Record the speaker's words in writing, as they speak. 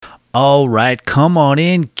All right, come on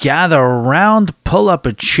in, gather around, pull up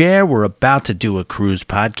a chair. We're about to do a cruise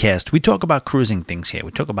podcast. We talk about cruising things here.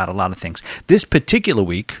 We talk about a lot of things. This particular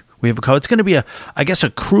week, we have it's going to be a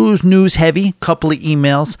cruise news heavy, couple of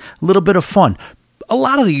emails, a little bit of fun. A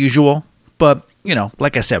lot of the usual, but,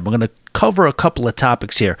 like I said, we're going to cover a couple of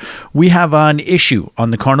topics here. We have an issue on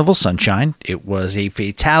the Carnival Sunshine. It was a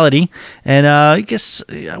fatality, and I guess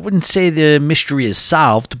I wouldn't say the mystery is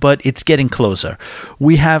solved, but it's getting closer.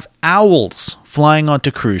 We have owls flying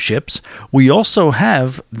onto cruise ships. We also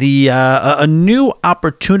have a new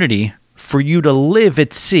opportunity for you to live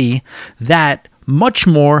at sea. That, much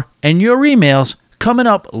more, and your emails coming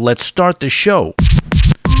up. Let's start the show.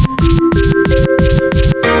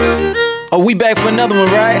 Oh, we back for another one,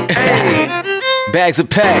 right? Hey. Bags are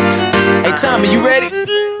packed. Hey, Tommy, you ready?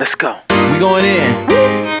 Let's go. We going in.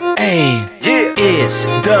 Hey. It's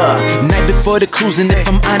the night before the cruising. If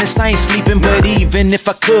I'm honest, I ain't sleeping. But even if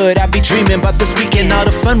I could, I'd be dreaming about this weekend. All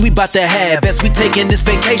the fun we about to have as we taking this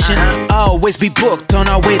vacation. Always be booked on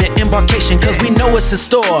our way to embarkation, cause we know what's in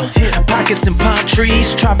store. Pockets and palm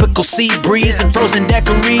trees, tropical sea breeze, and frozen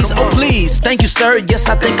daiquiris. Oh please, thank you sir, yes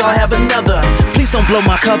I think I'll have another. Please don't blow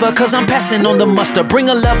my cover, cause I'm passing on the muster. Bring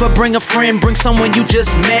a lover, bring a friend, bring someone you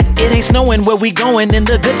just met. It ain't snowing where we going, and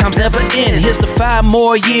the good times never end. Here's to 5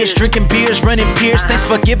 more years, drinking beers, running peers. Thanks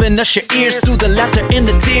for giving us your ears through the laughter and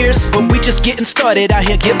the tears. But we just getting started out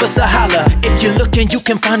here, give us a holler. If you're looking, you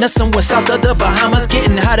can find us somewhere south of the Bahamas.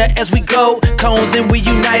 Getting hotter as we go, cones and we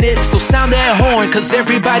united. So sound that horn, cause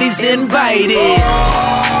everybody's invited.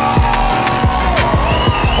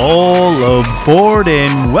 All aboard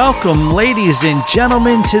and welcome, ladies and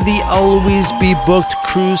gentlemen, to the Always Be Booked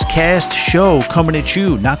Cruise Cast show, coming at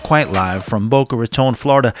you, not quite live, from Boca Raton,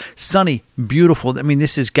 Florida. Sunny, beautiful. I mean,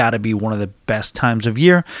 this has got to be one of the best times of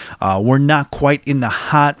year. We're not quite in the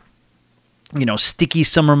hot, sticky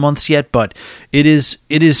summer months yet, but it is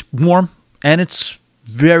warm and it's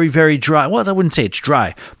very, very dry. Well, I wouldn't say it's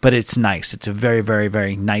dry, but it's nice. It's a very, very,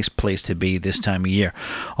 very nice place to be this time of year.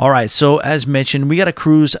 All right, so as mentioned, we got a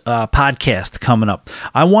cruise podcast coming up.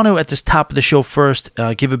 I want to, at this top of the show first,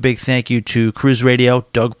 give a big thank you to Cruise Radio,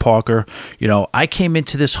 Doug Parker. I came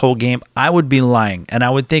into this whole game, I would be lying, and I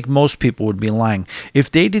would think most people would be lying,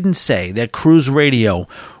 if they didn't say that Cruise Radio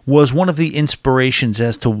was one of the inspirations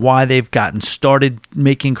as to why they've gotten started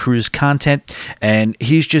making cruise content, and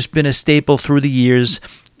he's just been a staple through the years.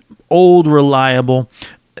 Old, reliable,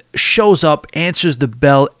 shows up, answers the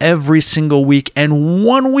bell every single week, and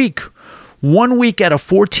one week out of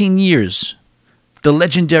 14 years, the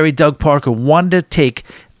legendary Doug Parker wanted to take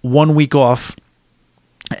 1 week off,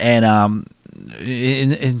 and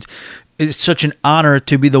it's such an honor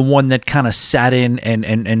to be the one that kind of sat in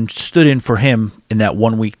and stood in for him in that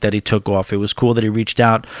 1 week that he took off. It was cool that he reached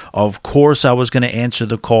out. Of course, I was going to answer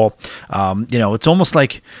the call. It's almost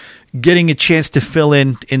like getting a chance to fill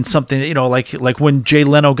in something, like when Jay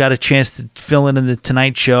Leno got a chance to fill in the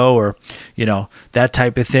Tonight Show, or that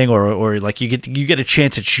type of thing, or like you get a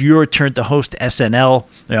chance, it's your turn to host SNL.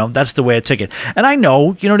 That's the way I took it. And I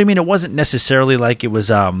know, what I mean. It wasn't necessarily like it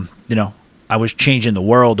was, I was changing the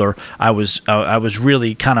world, or I was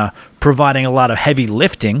really kind of providing a lot of heavy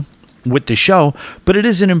lifting with the show, but it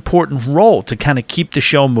is an important role to kind of keep the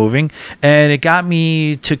show moving, and it got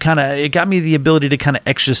me the ability to kind of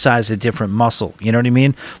exercise a different muscle. You know what I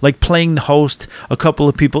mean? Like playing the host. A couple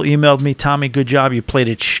of people emailed me, Tommy, good job, you played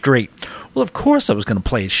it straight. Well, of course I was going to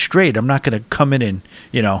play it straight. I'm not going to come in and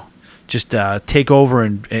just take over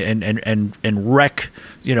and wreck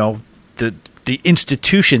the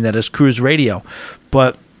institution that is Cruise Radio.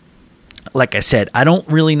 But like I said, I don't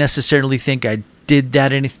really necessarily think I did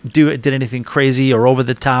anything crazy or over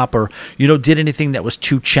the top, or did anything that was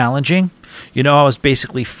too challenging. I was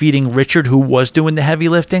basically feeding Richard, who was doing the heavy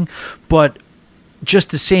lifting. But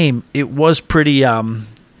just the same, it was pretty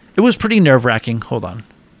nerve-wracking. Hold on.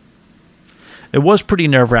 It was pretty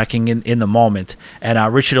nerve-wracking in the moment,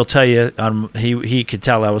 and Richard will tell you, he could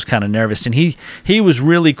tell I was kind of nervous, and he was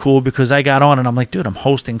really cool, because I got on and I'm like, dude, I'm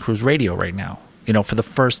hosting Cruise Radio right now. For the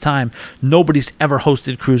first time. Nobody's ever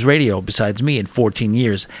hosted Cruise Radio besides me in 14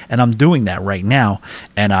 years, and I'm doing that right now,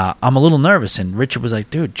 and I'm a little nervous. And Richard was like,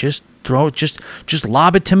 dude, just throw it, just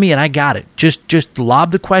lob it to me, and I got it. Just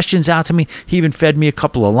lob the questions out to me. He even fed me a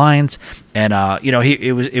couple of lines, and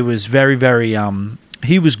it was very, very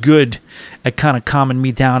he was good at kind of calming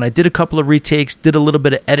me down. I did a couple of retakes, did a little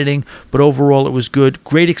bit of editing, but overall it was good.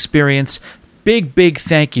 Great experience. Big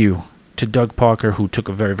thank you to Doug Parker, who took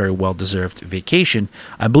a very, very well-deserved vacation.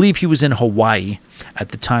 I believe he was in Hawaii at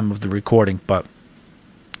the time of the recording, but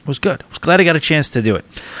it was good. I was glad I got a chance to do it.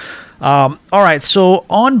 All right, so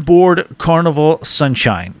on board Carnival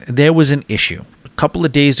Sunshine, there was an issue. A couple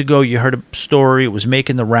of days ago, you heard a story. It was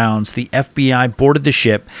making the rounds. The FBI boarded the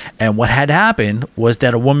ship, and what had happened was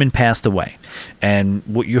that a woman passed away. And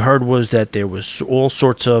what you heard was that there was all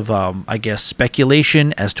sorts of,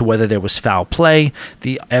 speculation as to whether there was foul play.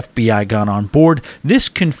 The FBI got on board. This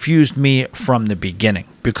confused me from the beginning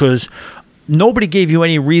because nobody gave you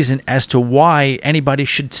any reason as to why anybody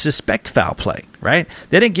should suspect foul play, right?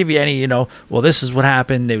 They didn't give you any, well, this is what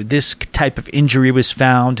happened. This type of injury was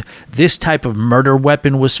found. This type of murder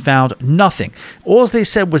weapon was found. Nothing. All they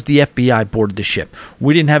said was the FBI boarded the ship.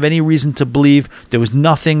 We didn't have any reason to believe. There was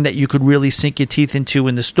nothing that you could really sink your teeth into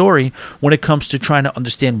in the story when it comes to trying to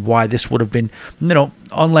understand why this would have been,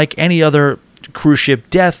 unlike any other cruise ship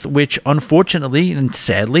death, which unfortunately and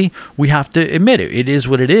sadly we have to admit it is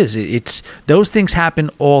what it is. It's those things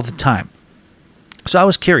happen all the time. So I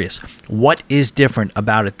was curious, what is different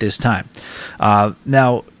about it this time?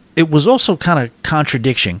 Now, it was also kind of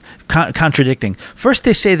contradicting. First,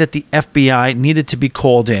 they say that the FBI needed to be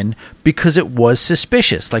called in because it was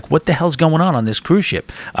suspicious. Like, what the hell's going on this cruise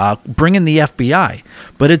ship? Bring in the FBI.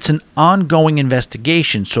 But it's an ongoing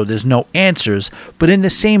investigation, so there's no answers. But in the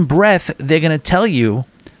same breath, they're going to tell you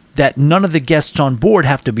that none of the guests on board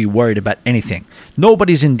have to be worried about anything.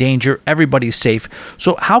 Nobody's in danger. Everybody's safe.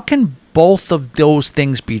 So how can both of those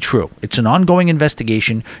things be true? It's an ongoing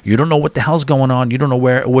investigation. You don't know what the hell's going on. You don't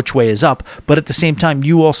know which way is up. But at the same time,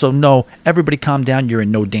 you also know, everybody calm down. You're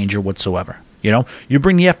in no danger whatsoever. You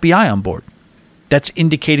bring the FBI on board. That's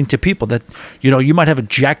indicating to people that, you might have a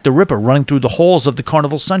Jack the Ripper running through the halls of the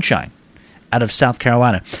Carnival Sunshine out of South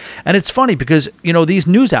Carolina. And it's funny because, these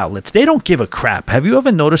news outlets, they don't give a crap. Have you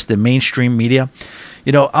ever noticed the mainstream media?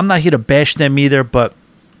 I'm not here to bash them either, but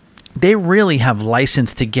they really have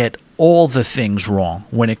license to get all the things wrong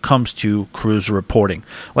when it comes to cruise reporting.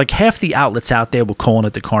 Like half the outlets out there were calling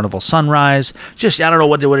it the Carnival Sunrise. Just, I don't know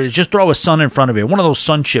what it is. Just throw a sun in front of it. One of those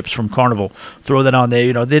sun ships from Carnival. Throw that on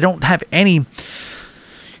there. They don't have any...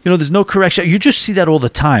 there's no correction. You just see that all the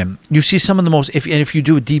time. You see some of the most, if you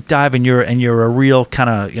do a deep dive and you're a real kind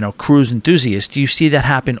of, cruise enthusiast, you see that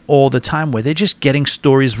happen all the time where they're just getting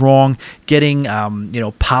stories wrong, getting,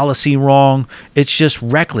 policy wrong. It's just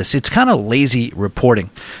reckless. It's kind of lazy reporting.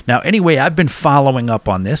 Now, anyway, I've been following up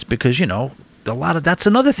on this because, that's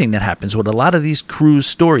another thing that happens with a lot of these cruise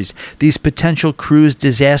stories, these potential cruise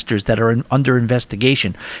disasters that are under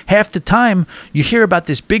investigation. Half the time you hear about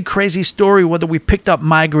this big crazy story, whether we picked up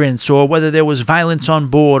migrants or whether there was violence on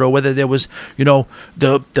board or whether there was, there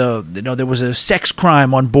was a sex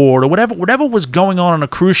crime on board or whatever was going on a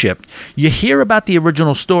cruise ship. You hear about the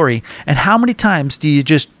original story, and how many times do you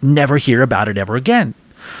just never hear about it ever again?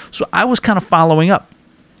 So I was kind of following up.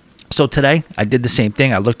 So today, I did the same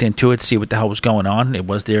thing. I looked into it, see what the hell was going on. It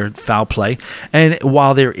was their foul play. And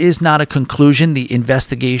while there is not a conclusion, the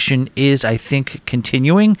investigation is, I think,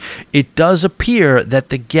 continuing. It does appear that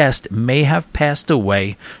the guest may have passed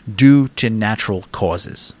away due to natural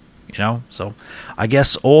causes. So I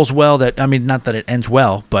guess all's well that, not that it ends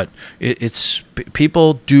well, but it's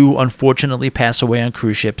people do unfortunately pass away on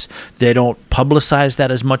cruise ships. They don't publicize that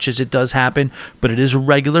as much as it does happen, but it is a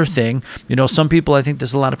regular thing. Some people, I think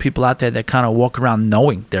there's a lot of people out there that kind of walk around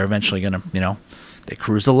knowing they're eventually going to, they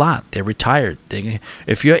cruise a lot. They're retired.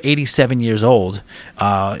 If you're 87 years old,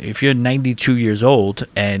 if you're 92 years old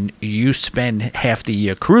and you spend half the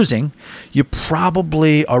year cruising, you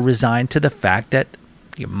probably are resigned to the fact that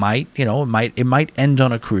it might end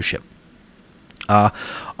on a cruise ship. All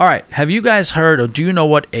right. Have you guys heard, or do you know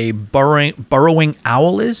what a burrowing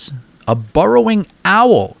owl is? A burrowing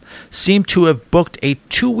owl seemed to have booked a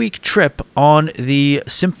 2-week trip on the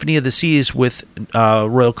Symphony of the Seas with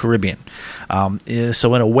Royal Caribbean.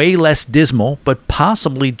 So in a way less dismal, but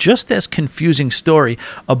possibly just as confusing story,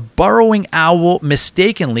 a burrowing owl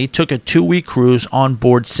mistakenly took a 2-week cruise on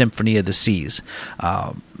board Symphony of the Seas.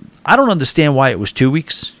 I don't understand why it was 2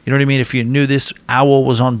 weeks. You know what I mean? If you knew this owl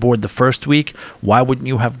was on board the first week, why wouldn't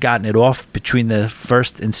you have gotten it off between the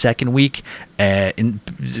first and second week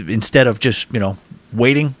instead of just,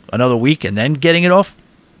 waiting another week and then getting it off?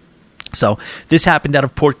 So this happened out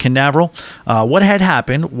of Port Canaveral. What had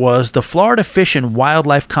happened was the Florida Fish and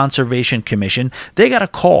Wildlife Conservation Commission, they got a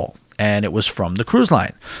call. And it was from the cruise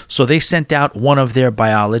line. So they sent out one of their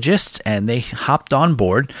biologists and they hopped on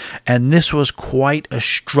board. And this was quite a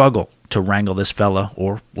struggle to wrangle this fella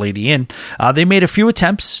or lady in. They made a few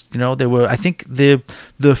attempts. They were, I think, the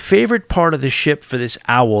favorite part of the ship for this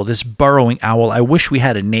owl, this burrowing owl. I wish we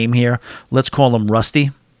had a name here. Let's call him Rusty.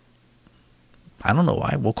 I don't know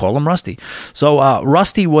why. We'll call him Rusty. So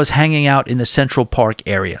Rusty was hanging out in the Central Park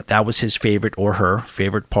area. That was his favorite, or her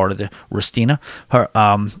favorite part of the Rustina,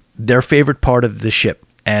 their favorite part of the ship.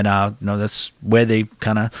 And that's where they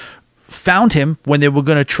kind of found him when they were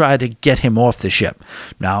going to try to get him off the ship.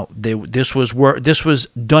 Now, this was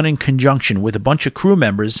done in conjunction with a bunch of crew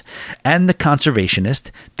members and the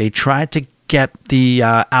conservationist. They tried to get the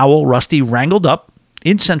owl Rusty wrangled up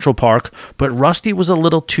in Central Park, but Rusty was a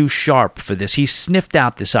little too sharp for this. He sniffed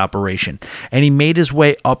out this operation, and he made his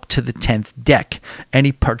way up to the 10th deck, and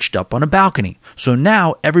he perched up on a balcony. So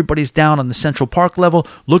now everybody's down on the Central Park level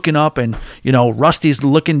looking up, and Rusty's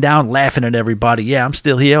looking down, laughing at everybody. Yeah, I'm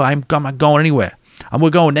still here. I'm not going anywhere. We're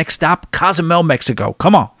going next stop, Cozumel, Mexico.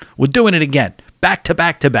 Come on. We're doing it again. Back to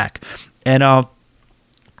back to back. And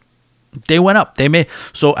they went up.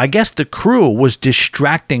 So I guess the crew was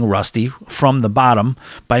distracting Rusty from the bottom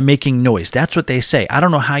by making noise. That's what they say. I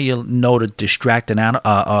don't know how you know to distract an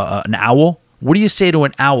owl. What do you say to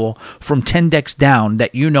an owl from 10 decks down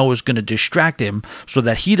that you know is going to distract him so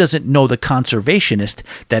that he doesn't know the conservationist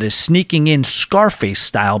that is sneaking in Scarface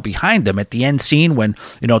style behind them at the end scene when,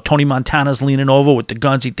 Tony Montana's leaning over with the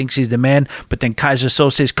guns. He thinks he's the man, but then Kaiser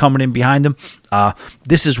Soze's coming in behind him.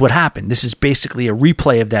 This is what happened. This is basically a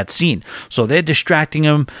replay of that scene. So they're distracting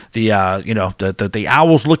him. The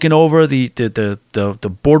owl's looking over the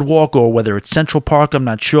boardwalk, or whether it's Central Park, I'm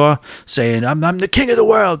not sure, saying, I'm the king of the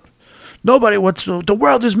world. Nobody wants the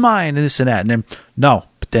world is mine, and this and that. And then, no.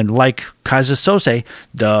 But then, like Kaiser Soze,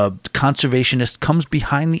 the conservationist comes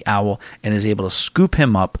behind the owl and is able to scoop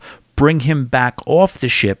him up, bring him back off the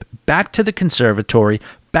ship, back to the conservatory,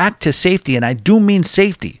 back to safety. And I do mean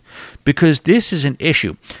safety, because this is an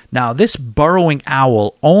issue. Now, this burrowing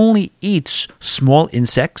owl only eats small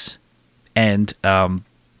insects and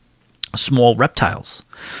small reptiles.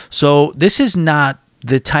 So this is not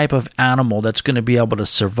the type of animal that's going to be able to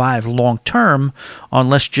survive long term on,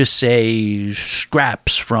 let's just say,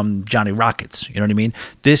 scraps from Johnny Rockets. You know what I mean?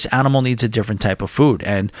 This animal needs a different type of food,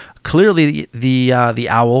 and clearly the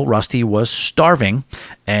owl Rusty was starving,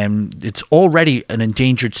 and it's already an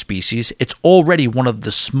endangered species. It's already one of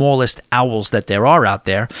the smallest owls that there are out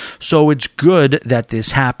there. So it's good that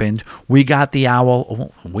this happened. We got the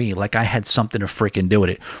owl. Like I had something to freaking do with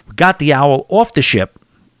it. We got the owl off the ship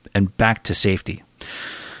and back to safety.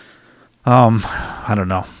 I don't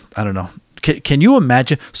know. Can you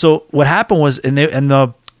imagine? So what happened was, and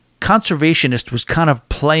the conservationist was kind of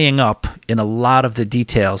playing up in a lot of the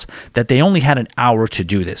details that they only had an hour to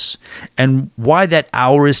do this. And why that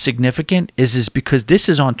hour is significant is because this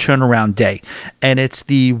is on turnaround day, and it's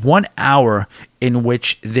the 1 hour in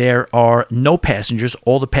which there are no passengers.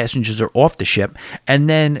 All the passengers are off the ship, and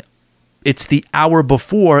then it's the hour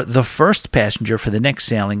before the first passenger for the next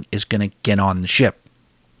sailing is going to get on the ship.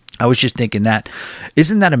 I was just thinking that.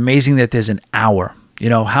 Isn't that amazing that there's an hour?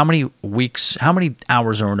 How many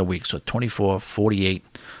hours are in a week? So 24, 48.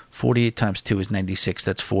 48 times 2 is 96.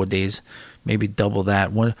 That's 4 days. Maybe double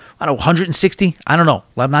that. 160? I don't know.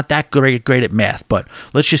 I'm not that great at math, but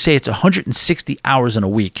let's just say it's 160 hours in a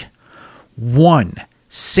week. One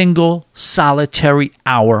single solitary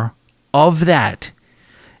hour of that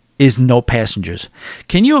is no passengers.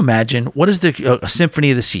 Can you imagine? What is the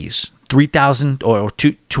Symphony of the Seas? 3,000 or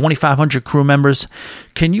 2,500 crew members.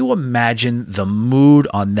 Can you imagine the mood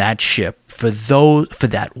on that ship for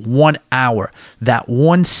that 1 hour, that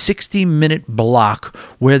 160-minute block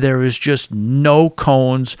where there is just no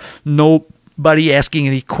cones, nobody asking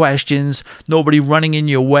any questions, nobody running in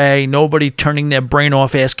your way, nobody turning their brain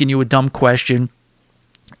off asking you a dumb question?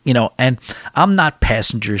 And I'm not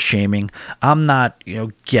passenger shaming. I'm not,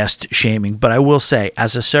 guest shaming. But I will say,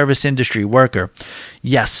 as a service industry worker,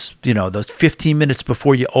 yes, those 15 minutes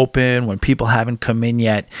before you open, when people haven't come in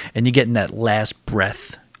yet, and you're getting that last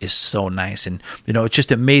breath is so nice. And, it's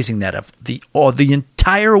just amazing that of the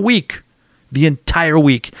entire week,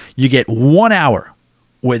 you get 1 hour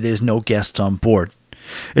where there's no guests on board.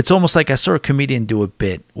 It's almost like I saw a comedian do a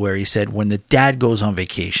bit where he said when the dad goes on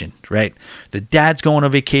vacation, right? The dad's going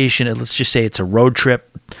on vacation, and let's just say it's a road trip.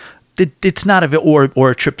 It's not or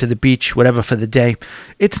a trip to the beach, whatever, for the day.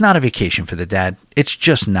 It's not a vacation for the dad. It's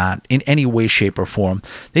just not in any way, shape, or form.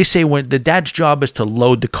 They say when the dad's job is to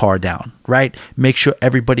load the car down, right? Make sure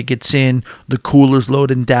everybody gets in, the cooler's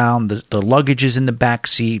loading down, the luggage is in the back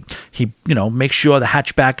seat. He, makes sure the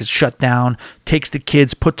hatchback is shut down, takes the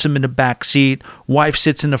kids, puts them in the back seat. Wife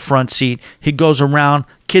sits in the front seat. He goes around,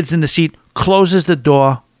 kids in the seat, closes the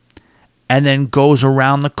door, and then goes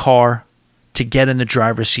around the car to get in the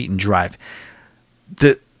driver's seat and drive.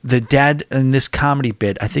 The dad in this comedy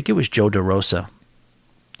bit, I think it was Joe DeRosa,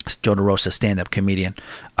 stand-up comedian.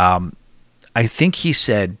 I think he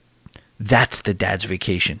said, that's the dad's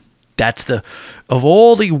vacation. That's of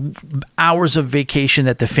all the hours of vacation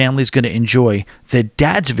that the family's going to enjoy, the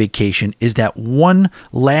dad's vacation is that one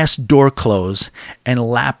last door close and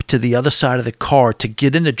lap to the other side of the car to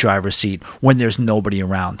get in the driver's seat when there's nobody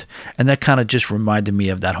around. And that kind of just reminded me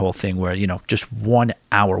of that whole thing where, just 1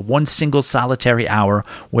 hour, one single solitary hour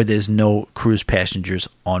where there's no cruise passengers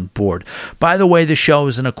on board. By the way, the show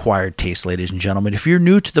is an acquired taste, ladies and gentlemen. If you're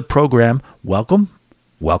new to the program, welcome,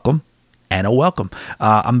 and a welcome.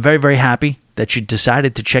 I'm very, very happy that you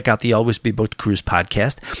decided to check out the Always Be Booked Cruise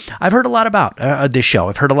podcast. I've heard a lot about this show.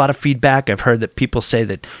 I've heard a lot of feedback. I've heard that people say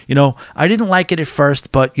that, I didn't like it at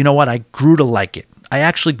first, but you know what? I grew to like it. I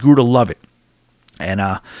actually grew to love it. And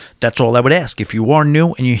that's all I would ask. If you are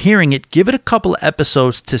new and you're hearing it, give it a couple of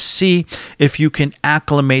episodes to see if you can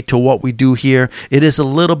acclimate to what we do here. It is a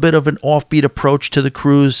little bit of an offbeat approach to the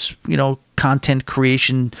cruise, content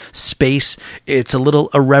creation space. It's a little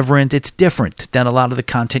irreverent. It's different than a lot of the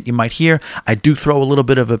content you might hear. I do throw a little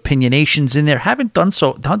bit of opinionations in there. Haven't done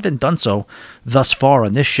so thus far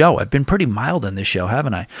on this show. I've been pretty mild on this show,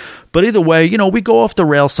 haven't I? But either way, we go off the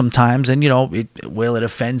rails sometimes, and will it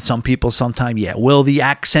offend some people sometime? Yeah. Will the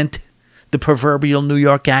accent, the proverbial New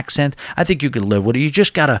York accent, I think you can live with it. You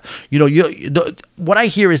just gotta, what I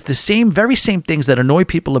hear is the very same things that annoy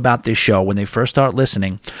people about this show when they first start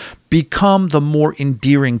listening become the more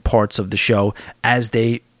endearing parts of the show as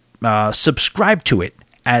they subscribe to it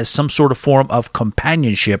as some sort of form of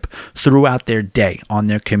companionship throughout their day on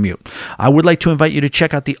their commute. I would like to invite you to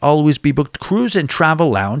check out the Always Be Booked Cruise and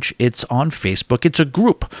Travel Lounge. It's on Facebook. It's a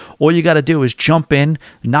group. All you got to do is jump in,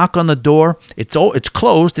 knock on the door. It's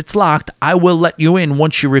closed. It's locked. I will let you in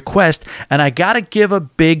once you request. And I got to give a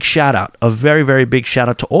big shout out, a very, very big shout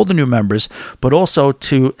out to all the new members, but also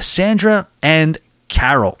to Sandra and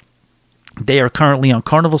Carol. They are currently on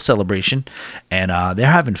Carnival Celebration, and they're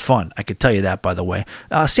having fun. I could tell you that, by the way.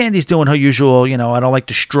 Sandy's doing her usual, I don't like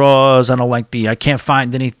the straws. I don't like I can't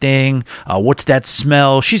find anything. What's that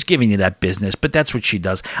smell? She's giving you that business, but that's what she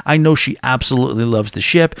does. I know she absolutely loves the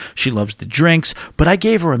ship. She loves the drinks, but I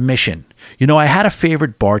gave her a mission. I had a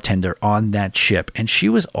favorite bartender on that ship, and she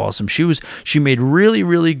was awesome. She made really,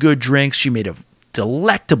 really good drinks. She made a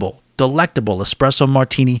delectable espresso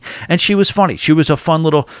martini, and she was funny. She was a fun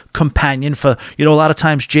little companion for, a lot of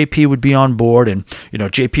times JP would be on board, and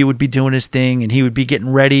JP would be doing his thing, and he would be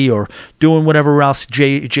getting ready or doing whatever else.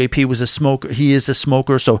 JP was a smoker. He is a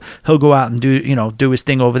smoker, so he'll go out and do his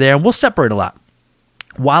thing over there, and we'll separate a lot.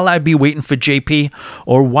 While I'd be waiting for JP,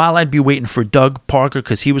 or while I'd be waiting for Doug Parker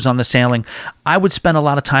because he was on the sailing, I would spend a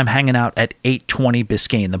lot of time hanging out at 820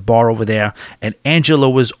 Biscayne, the bar over there. And Angela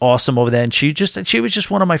was awesome over there, and she was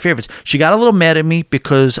just one of my favorites. She got a little mad at me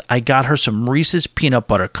because I got her some Reese's peanut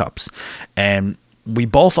butter cups, and we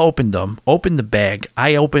both opened the bag.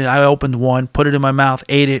 I opened one, put it in my mouth,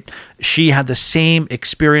 ate it. She had the same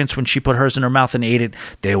experience when she put hers in her mouth and ate it.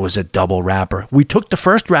 There was a double wrapper. We took the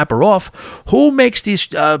first wrapper off. Who makes these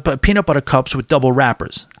peanut butter cups with double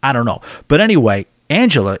wrappers? I don't know. But anyway,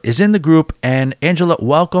 Angela is in the group, and Angela,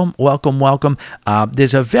 welcome.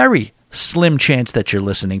 There's a very slim chance that you're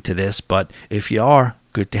listening to this, but if you are,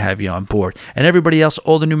 good to have you on board. And everybody else,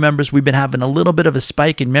 all the new members, we've been having a little bit of a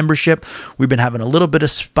spike in membership. We've been having a little bit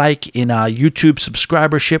of spike in YouTube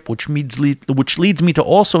subscribership, which leads me to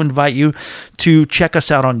also invite you to check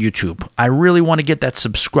us out on YouTube. I really want to get that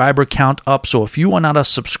subscriber count up. So if you are not a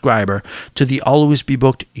subscriber to the Always Be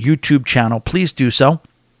Booked YouTube channel, please do so.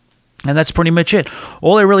 And that's pretty much it.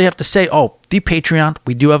 All I really have to say, the Patreon,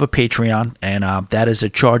 we do have a Patreon, and that is a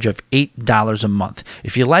charge of $8 a month.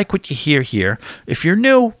 If you like what you hear here, if you're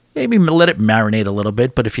new, maybe let it marinate a little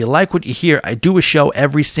bit. But if you like what you hear, I do a show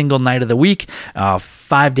every single night of the week,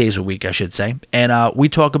 5 days a week, I should say. And we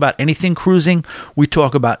talk about anything cruising. We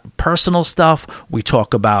talk about personal stuff. We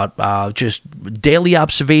talk about just daily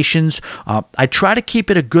observations. I try to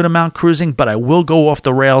keep it a good amount cruising, but I will go off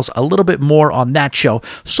the rails a little bit more on that show.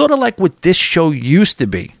 Sort of like what this show used to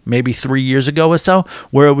be, maybe 3 years ago or so,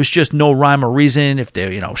 where it was just no rhyme or reason. If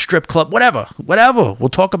they're, strip club, whatever. We'll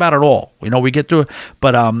talk about it all. We get through it.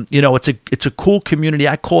 But, it's a cool community.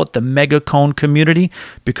 I call it the Mega Cone community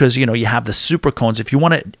because, you have the super cones. If you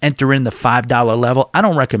want to enter in the $5 level, I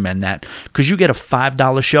don't recommend that because you get a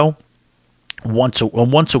 $5 show once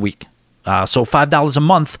a week. So $5 a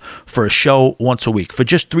month for a show once a week. For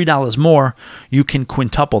just $3 more, you can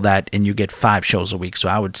quintuple that and you get 5 shows a week. So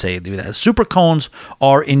I would say do that. Super cones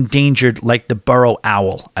are endangered like the burrow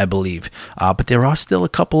owl, I believe. But there are still a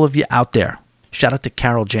couple of you out there. Shout out to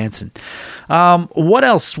Carol Jansen. What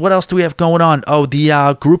else? What else do we have going on?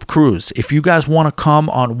 The group cruise. If you guys want to come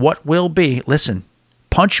on what will be, listen,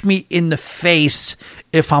 Punch me in the face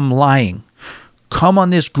if I'm lying. Come on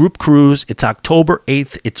this group cruise. It's October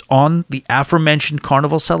 8th. It's on the aforementioned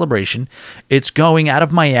Carnival celebration. It's going out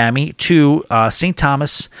of Miami to St.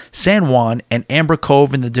 Thomas, San Juan, and Amber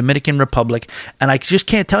Cove in the Dominican Republic. And I just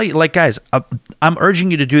can't tell you, like, guys, I'm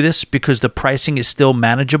urging you to do this because the pricing is still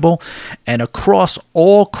manageable. And across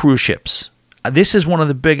all cruise ships, this is one of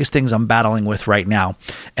the biggest things I'm battling with right now.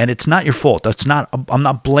 And it's not your fault. I'm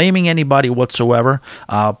not blaming anybody whatsoever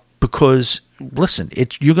because... Listen,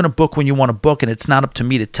 you're going to book when you want to book, and it's not up to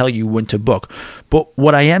me to tell you when to book. But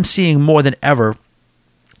what I am seeing more than ever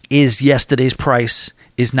is yesterday's price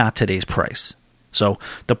is not today's price. So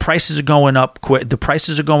the prices are going up quick. The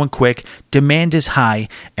prices are going quick. Demand is high,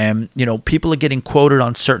 and people are getting quoted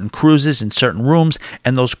on certain cruises and certain rooms,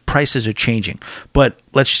 and those prices are changing. But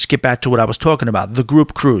let's just get back to what I was talking about. The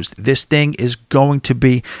group cruise. This thing is going to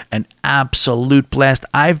be an absolute blast.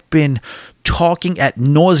 I've been talking ad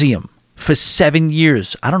nauseum for 7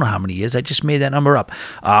 years, I don't know how many years, I just made that number up,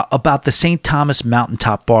 about the St. Thomas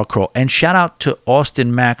Mountaintop Bar Crawl. And shout out to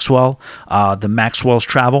Austin Maxwell, the Maxwell's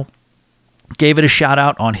Travel. Gave it a shout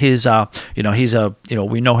out on his,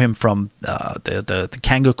 we know him from the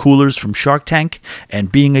Kanga Coolers from Shark Tank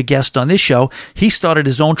and being a guest on this show. He started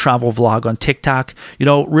his own travel vlog on TikTok.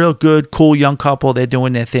 Real good, cool young couple. They're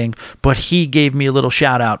doing their thing. But he gave me a little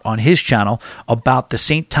shout out on his channel about the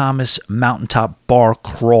St. Thomas Mountaintop Bar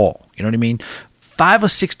Crawl. You know what I mean? 5 or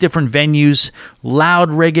 6 different venues, loud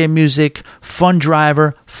reggae music, fun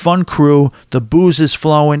driver, fun crew, the booze is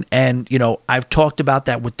flowing, and I've talked about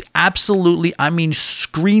that with absolutely,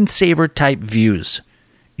 screensaver type views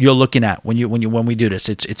you're looking at when we do this.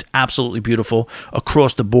 It's absolutely beautiful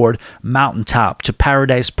across the board, mountaintop to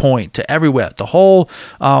Paradise Point to everywhere. The whole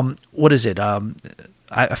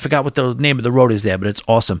I forgot what the name of the road is there, but it's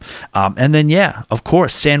awesome. And then, of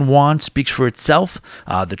course, San Juan speaks for itself,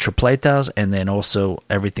 the Tripletas, and then also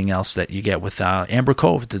everything else that you get with Amber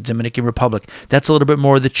Cove, the Dominican Republic. That's a little bit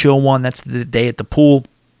more of the chill one. That's the day at the pool.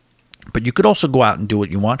 But you could also go out and do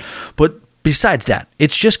what you want. But besides that,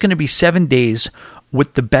 it's just going to be 7 days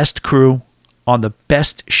with the best crew on the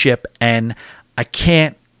best ship, and I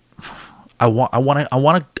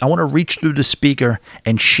want to reach through the speaker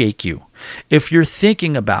and shake you. If you're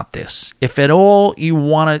thinking about this, if at all you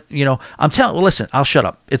want to, listen, I'll shut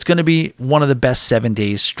up. It's going to be one of the best 7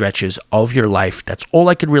 days stretches of your life. That's all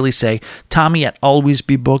I could really say. Tommy at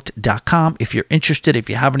alwaysbebooked.com. If you're interested,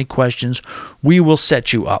 if you have any questions, we will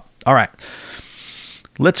set you up. All right.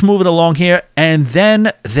 Let's move it along here. And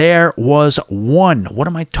then there was one. What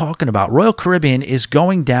am I talking about? Royal Caribbean is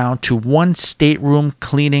going down to 1 stateroom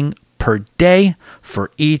cleaning per day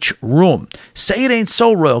for each room. Say it ain't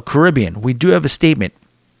so, Royal Caribbean. We do have a statement.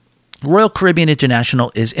 Royal Caribbean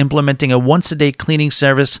International is implementing a once-a-day cleaning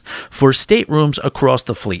service for staterooms across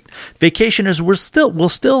the fleet. Vacationers will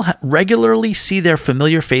still regularly see their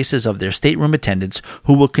familiar faces of their stateroom attendants,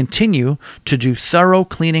 who will continue to do thorough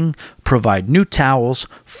cleaning, provide new towels,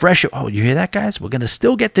 fresh... Oh, you hear that, guys? We're going to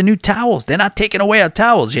still get the new towels. They're not taking away our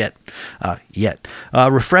towels yet.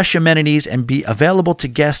 Refresh amenities and be available to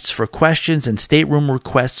guests for questions and stateroom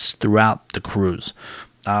requests throughout the cruise.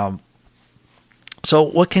 So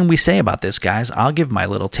what can we say about this, guys? I'll give my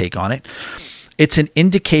little take on it. It's an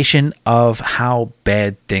indication of how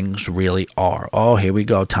bad things really are. Oh, here we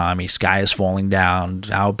go, Tommy. Sky is falling down.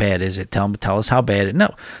 How bad is it? Tell us how bad it is.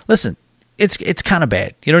 No, listen, it's kind of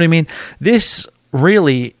bad. You know what I mean? This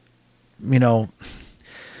really,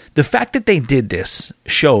 the fact that they did this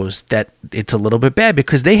shows that it's a little bit bad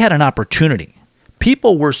because they had an opportunity.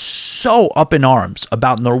 People were so up in arms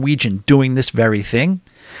about Norwegian doing this very thing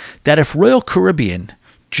that if Royal Caribbean,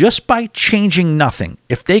 just by changing nothing,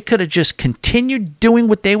 if they could have just continued doing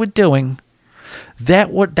what they were doing,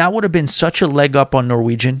 that would have been such a leg up on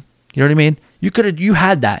Norwegian. You know what I mean? You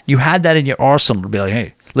had that in your arsenal to be like,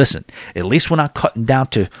 hey, listen, at least we're not cutting down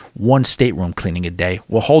to 1 stateroom cleaning a day.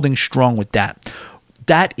 We're holding strong with that.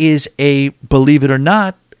 That is believe it or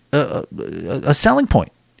not, a selling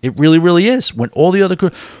point. It really, really is. When all the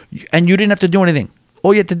other and you didn't have to do anything.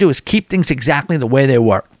 All you had to do is keep things exactly the way they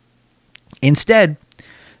were. Instead,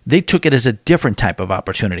 they took it as a different type of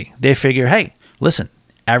opportunity. They figure, hey, listen,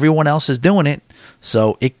 everyone else is doing it,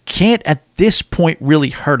 so it can't at this point really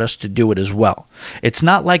hurt us to do it as well. It's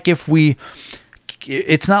not like if we do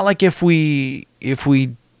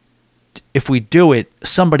it,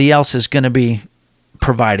 somebody else is going to be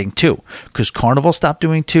providing too. Because Carnival stopped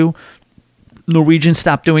doing 2, Norwegian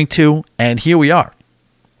stopped doing 2, and here we are.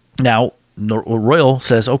 Now, Royal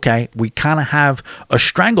says, okay, we kind of have a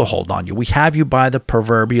stranglehold on you. We have you by the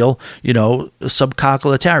proverbial,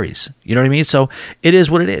 subcoculataries. You know what I mean? So it is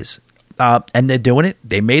what it is. And they're doing it.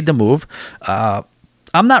 They made the move.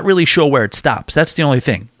 I'm not really sure where it stops. That's the only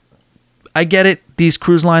thing. I get it. These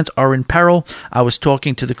cruise lines are in peril. I was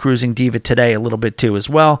talking to the Cruising Diva today a little bit too as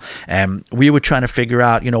well. And we were trying to figure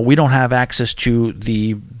out, we don't have access to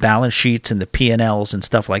the balance sheets and the P&Ls and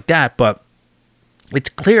stuff like that. But it's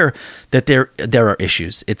clear that there are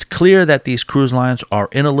issues. It's clear that these cruise lines are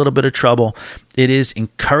in a little bit of trouble. It is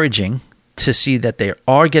encouraging to see that they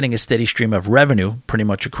are getting a steady stream of revenue pretty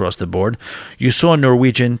much across the board. You saw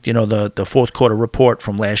Norwegian, the fourth quarter report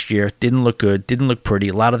from last year didn't look good, didn't look pretty.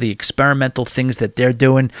 A lot of the experimental things that they're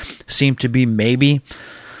doing seem to be maybe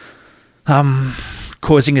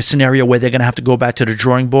causing a scenario where they're going to have to go back to the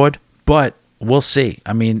drawing board, but we'll see.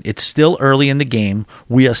 I mean, it's still early in the game.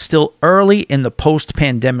 We are still early in the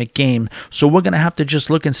post-pandemic game, so we're going to have to just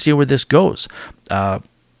look and see where this goes.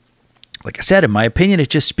 Like I said, in my opinion,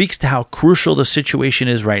 it just speaks to how crucial the situation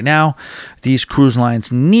is right now. These cruise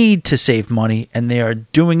lines need to save money, and they are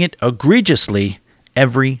doing it egregiously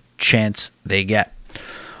every chance they get.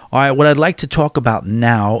 All right, what I'd like to talk about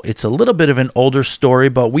now, it's a little bit of an older story,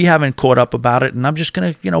 but we haven't caught up about it, and I'm just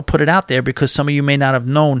going to, put it out there because some of you may not have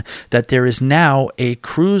known that there is now a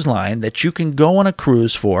cruise line that you can go on a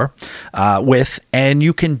cruise with, and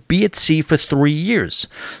you can be at sea for 3 years.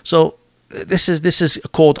 So this is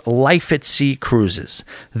called Life at Sea Cruises.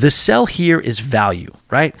 The sell here is value,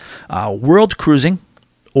 right? World cruising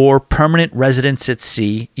or permanent residence at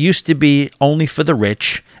sea used to be only for the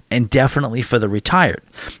rich and definitely for the retired.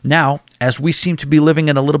 Now, as we seem to be living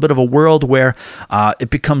in a little bit of a world where it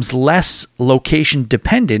becomes less location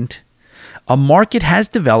dependent, a market has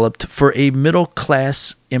developed for a middle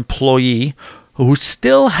class employee who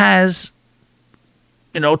still has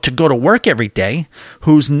to go to work every day,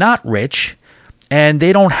 who's not rich, and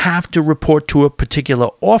they don't have to report to a particular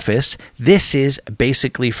office. This is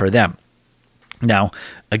basically for them. Now,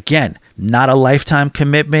 again, not a lifetime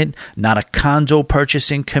commitment, not a condo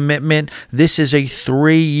purchasing commitment. This is a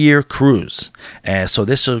 3-year cruise. So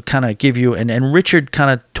this will kind of give you, and Richard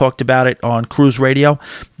kind of talked about it on Cruise Radio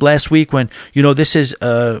last week when, this is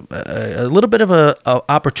a little bit of a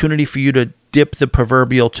opportunity for you to dip the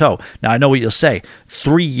proverbial toe. Now, I know what you'll say.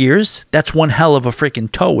 3 years? That's one hell of a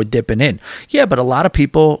freaking toe with dipping in. Yeah, but a lot of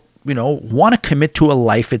people, want to commit to a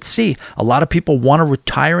life at sea. A lot of people want to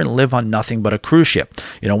retire and live on nothing but a cruise ship.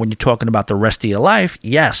 When you're talking about the rest of your life,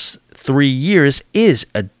 yes, 3 years is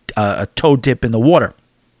a toe dip in the water.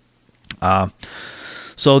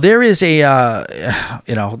 So there is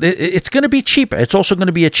it's going to be cheaper. It's also going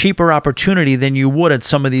to be a cheaper opportunity than you would at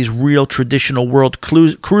some of these real traditional world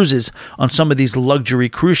cruises on some of these luxury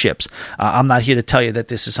cruise ships. I'm not here to tell you that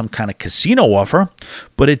this is some kind of casino offer,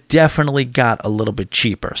 but it definitely got a little bit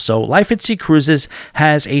cheaper. So Life at Sea Cruises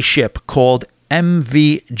has a ship called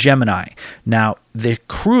MV Gemini. Now, the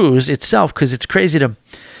cruise itself, because it's crazy to...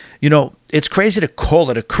 it's crazy to call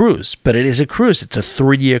it a cruise, but it is a cruise. It's a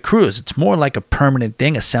 3-year cruise. It's more like a permanent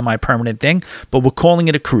thing, a semi-permanent thing, but we're calling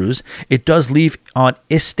it a cruise. It does leave on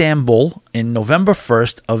Istanbul in November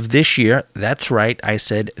 1st of this year. That's right. I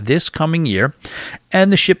said this coming year.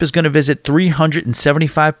 And the ship is going to visit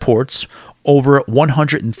 375 ports over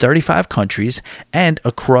 135 countries and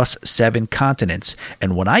across 7 continents.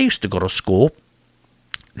 And when I used to go to school,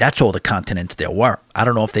 that's all the continents there were. I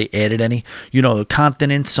don't know if they added any. The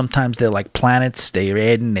continents, sometimes they're like planets. They're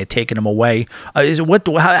adding, they're taking them away. As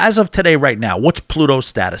of today, right now, what's Pluto's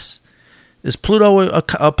status? Is Pluto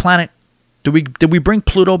a planet? Did we bring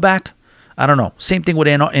Pluto back? I don't know. Same thing with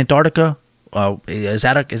Antarctica. Is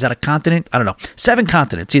that a continent? I don't know. 7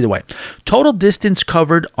 continents, either way. Total distance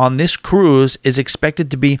covered on this cruise is expected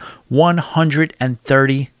to be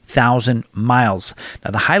 130,000 miles.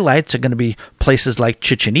 Now, the highlights are going to be places like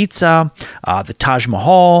Chichen Itza, the Taj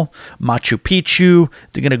Mahal, Machu Picchu.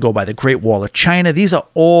 They're going to go by the Great Wall of China. These are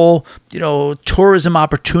all, tourism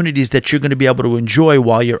opportunities that you're going to be able to enjoy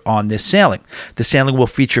while you're on this sailing. The sailing will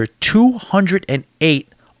feature 208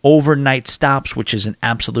 overnight stops, which is an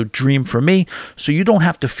absolute dream for me. So you don't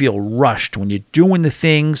have to feel rushed when you're doing the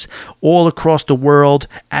things all across the world,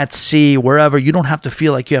 at sea, wherever. You don't have to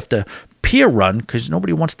feel like you have to pier run, because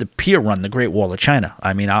nobody wants to pier run the Great Wall of China.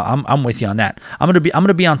 I mean, I'm with you on that. I'm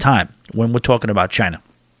gonna be on time when we're talking about China.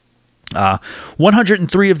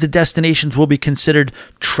 103 of the destinations will be considered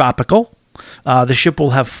tropical. The ship will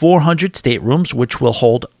have 400 staterooms, which will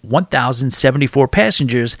hold 1,074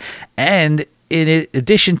 passengers, and in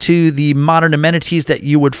addition to the modern amenities that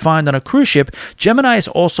you would find on a cruise ship, Gemini is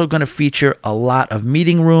also going to feature a lot of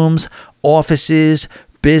meeting rooms, offices,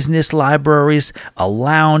 business libraries, a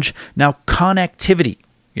lounge. Now, connectivity,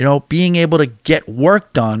 being able to get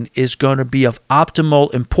work done is going to be of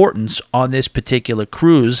optimal importance on this particular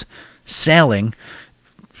cruise. sailing.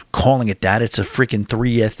 Calling it that, it's a freaking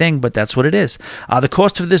 3-year thing, but that's what it is. The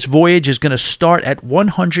cost of this voyage is going to start at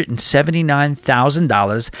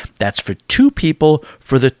 $179,000. That's for 2 people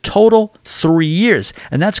for the total 3 years,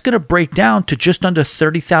 and that's going to break down to just under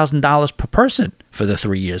 $30,000 per person for the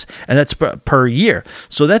 3 years, and that's per year.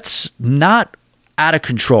 So that's not out of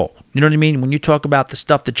control. You know what I mean? When you talk about the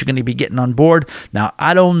stuff that you're going to be getting on board. Now,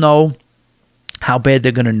 I don't know how bad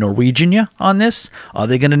they're going to Norwegian you on this. Are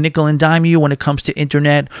they going to nickel and dime you when it comes to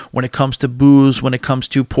internet, when it comes to booze, when it comes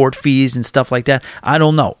to port fees and stuff like that? I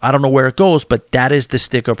don't know. I don't know where it goes, but that is the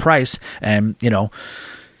sticker price. And,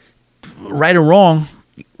 right or wrong,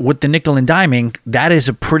 with the nickel and diming, that is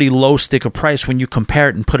a pretty low sticker price when you compare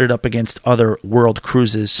it and put it up against other world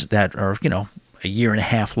cruises that are, a year and a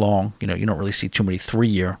half long. You don't really see too many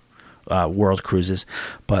 3-year world cruises.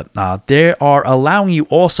 But they are allowing you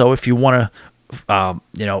also, if you want to,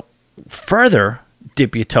 further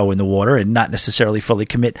dip your toe in the water and not necessarily fully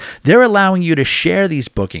commit, they're allowing you to share these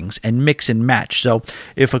bookings and mix and match. So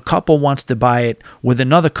if a couple wants to buy it with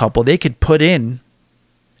another couple, they could put in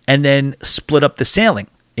and then split up the sailing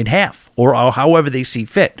in half or however they see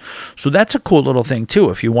fit. So that's a cool little thing too,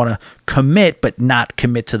 if you want to commit but not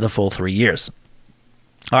commit to the full 3 years.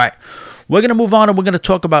 All right. We're going to move on and we're going to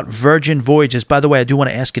talk about Virgin Voyages. By the way, I do want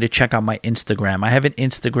to ask you to check out my Instagram. I have an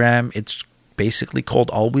Instagram. It's basically called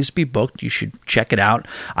Always Be Booked. You should check it out.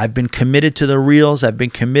 I've been committed to the reels. I've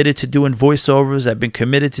been committed to doing voiceovers. I've been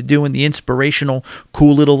committed to doing the inspirational,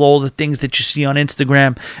 cool little all the things that you see on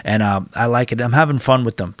Instagram. And I like it. I'm having fun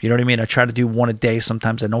with them. You know what I mean? I try to do one a day.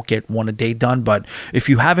 Sometimes I don't get one a day done. But if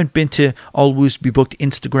you haven't been to Always Be Booked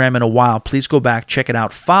Instagram in a while, please go back, check it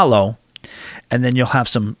out, follow. And then you'll have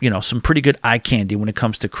some pretty good eye candy when it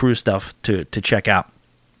comes to cruise stuff to check out.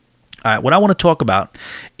 All right, what I want to talk about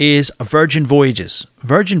is Virgin Voyages.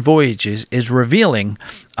 Virgin Voyages is revealing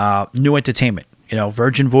new entertainment.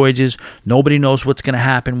 Virgin Voyages, nobody knows what's going to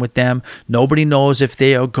happen with them. Nobody knows if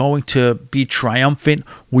they are going to be triumphant.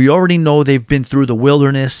 We already know they've been through the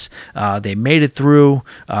wilderness. They made it through.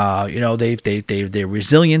 They're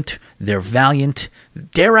resilient. They're valiant.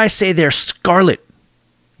 Dare I say they're scarlet.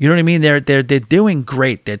 You know what I mean? They're doing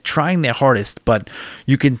great. They're trying their hardest, but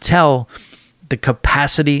you can tell the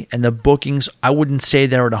capacity and the bookings, I wouldn't say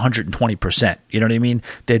they're at 120%. You know what I mean?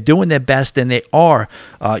 They're doing their best, and they are.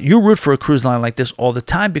 You root for a cruise line like this all the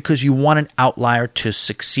time because you want an outlier to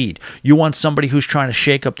succeed. You want somebody who's trying to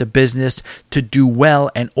shake up the business to do well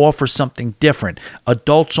and offer something different.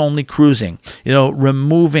 Adults-only cruising,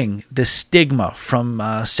 removing the stigma from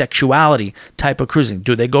sexuality type of cruising.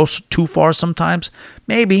 Do they go too far sometimes?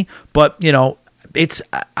 Maybe, but,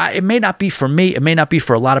 it may not be for me. It may not be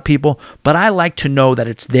for a lot of people, but I like to know that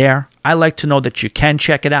it's there. I like to know that you can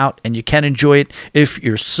check it out and you can enjoy it if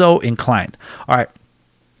you're so inclined. All right.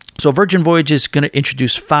 So Virgin Voyages is going to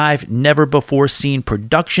introduce 5 never-before-seen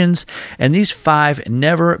productions, and these 5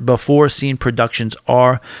 never-before-seen productions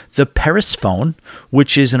are The Periphone,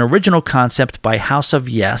 which is an original concept by House of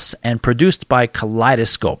Yes and produced by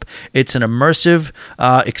Kaleidoscope. It's an immersive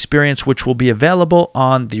experience which will be available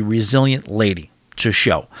on The Resilient Lady to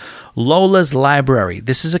show. Lola's Library.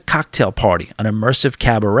 This is a cocktail party, an immersive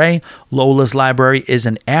cabaret. Lola's Library is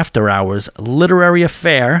an after-hours literary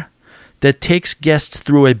affair that takes guests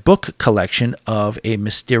through a book collection of a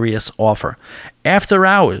mysterious author. After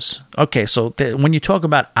hours. Okay, so when you talk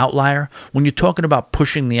about outlier, when you're talking about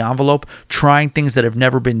pushing the envelope, trying things that have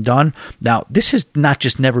never been done. Now, this has not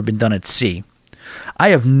just never been done at sea. I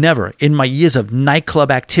have never, in my years of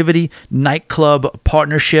nightclub activity, nightclub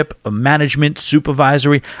partnership, management,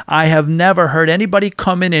 supervisory, I have never heard anybody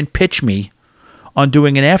come in and pitch me on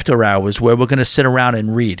doing an after hours where we're going to sit around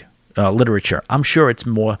and read literature. I'm sure it's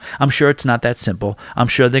more. I'm sure it's not that simple. I'm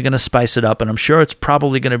sure they're going to spice it up, and I'm sure it's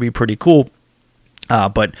probably going to be pretty cool.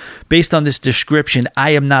 But based on this description,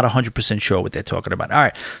 I am not 100% sure what they're talking about. All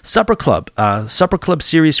right, Supper Club. Supper Club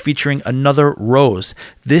series featuring Another Rose.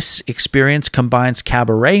 This experience combines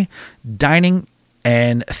cabaret, dining,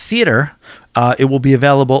 and theater. It will be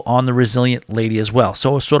available on The Resilient Lady as well.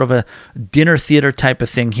 So sort of a dinner theater type of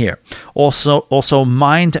thing here. Also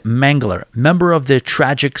Mind Mangler, member of the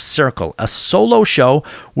Tragic Circle, a solo show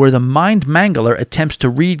where the Mind Mangler attempts to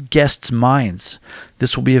read guests' minds.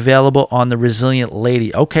 This will be available on The Resilient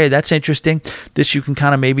Lady. Okay, that's interesting. This you can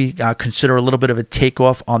kind of maybe consider a little bit of a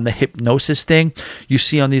takeoff on the hypnosis thing you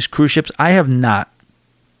see on these cruise ships. I have not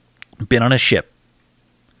been on a ship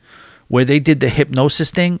where they did the hypnosis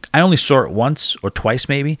thing. I only saw it once or twice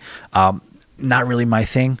maybe. Not really my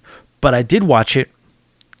thing, but I did watch it,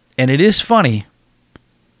 and it is funny.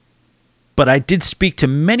 But I did speak to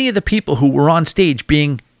many of the people who were on stage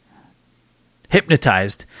being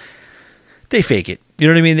hypnotized, they fake it. You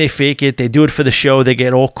know what I mean? They fake it. They do it for the show. They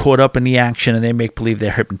get all caught up in the action, and they make believe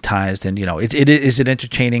they're hypnotized. And, is it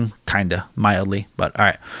entertaining? Kind of, mildly. But, all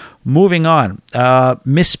right. Moving on.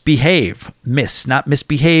 Misbehave. Not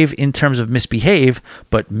misbehave in terms of misbehave,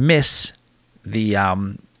 but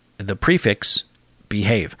the prefix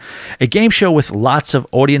behave. A game show with lots of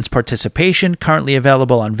audience participation, currently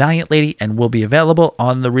available on Valiant Lady and will be available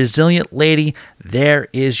on the Resilient Lady. There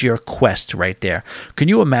is your quest right there. Can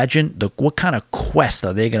you imagine what kind of quest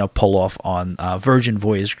are they going to pull off on Virgin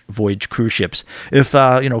Voyage cruise ships? If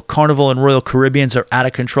Carnival and Royal Caribbeans are out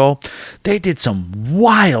of control, they did some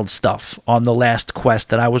wild stuff on the last quest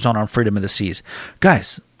that I was on Freedom of the Seas.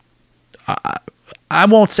 Guys, I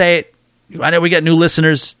won't say it. I know we got new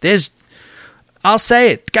listeners. I'll say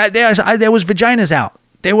it. Guys, there was vaginas out.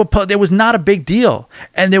 There was not a big deal,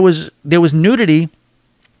 and there was nudity.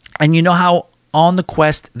 And you know how on the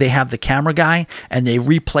quest they have the camera guy and they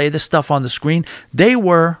replay the stuff on the screen. They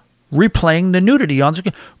were replaying the nudity on the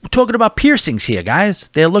screen. We're talking about piercings here, guys.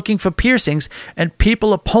 They're looking for piercings, and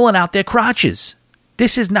people are pulling out their crotches.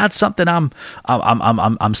 This is not something I'm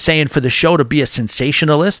saying for the show to be a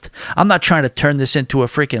sensationalist. I'm not trying to turn this into a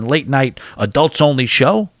freaking late night adults only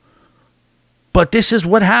show. But this is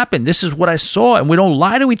what happened. This is what I saw, and we don't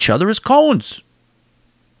lie to each other as Coens.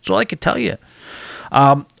 That's all I can tell you.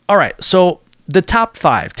 All right, so the top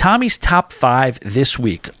 5. Tommy's top 5 this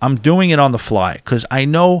week. I'm doing it on the fly because I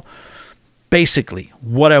know basically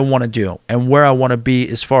what I want to do and where I want to be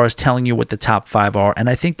as far as telling you what the top 5 are. And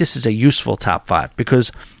I think this is a useful top 5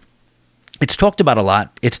 because it's talked about a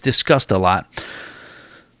lot. It's discussed a lot.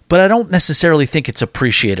 But I don't necessarily think it's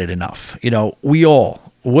appreciated enough. We all...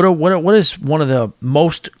 What is one of the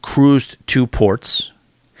most cruised to ports,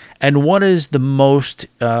 and what is the most,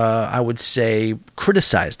 I would say,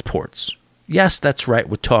 criticized ports? Yes, that's right.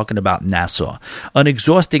 We're talking about Nassau. An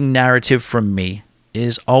exhausting narrative from me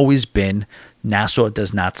has always been Nassau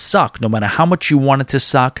does not suck. No matter how much you want it to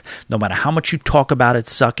suck, no matter how much you talk about it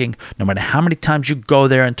sucking, no matter how many times you go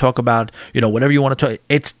there and talk about, whatever you want to talk,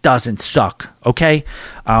 it doesn't suck. Okay.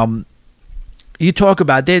 You talk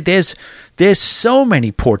about there's so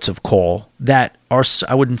many ports of call that are,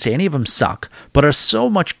 I wouldn't say any of them suck, but are so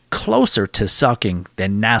much closer to sucking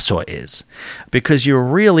than Nassau is, because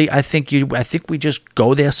I think we just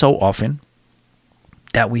go there so often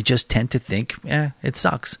that we just tend to think, it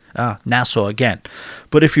sucks. Nassau again.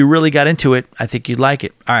 But if you really got into it, I think you'd like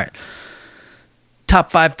it. All right. Top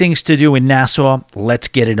 5 things to do in Nassau. Let's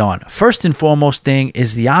get it on. First and foremost thing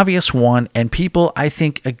is the obvious one, and people, I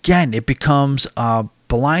think, again, it becomes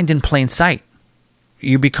blind in plain sight.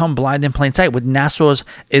 You become blind in plain sight with Nassau's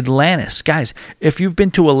Atlantis. Guys, if you've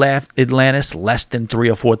been to Atlantis less than 3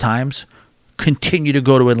 or 4 times, continue to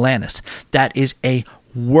go to Atlantis. That is a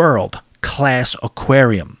world-class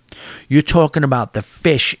aquarium. You're talking about the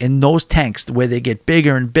fish in those tanks where they get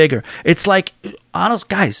bigger and bigger. It's like, honest,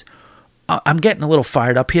 guys, I'm getting a little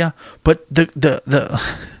fired up here, but the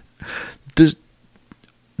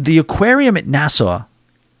aquarium at Nassau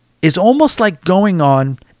is almost like going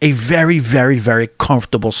on a very, very, very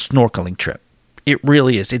comfortable snorkeling trip. It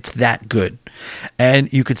really is. It's that good.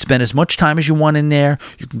 And you could spend as much time as you want in there.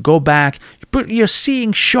 You can go back. But you're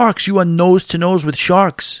seeing sharks. You are nose to nose with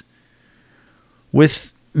sharks,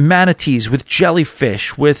 with manatees, with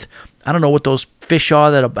jellyfish, with... I don't know what those fish are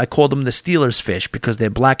that I call them the Steelers fish because they're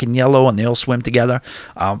black and yellow and they all swim together.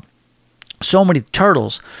 So many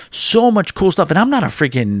turtles, so much cool stuff. And I'm not a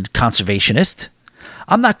freaking conservationist.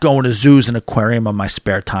 I'm not going to zoos and aquarium on my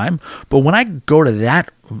spare time. But when I go to that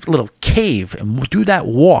little cave and do that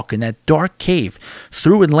walk in that dark cave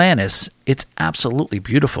through Atlantis, it's absolutely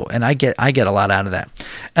beautiful. And I get a lot out of that.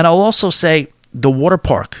 And I'll also say the water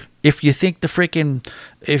park. If you think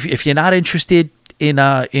if you're not interested in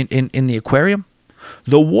the aquarium,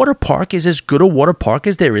 the water park is as good a water park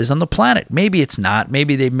as there is on the planet. Maybe it's not.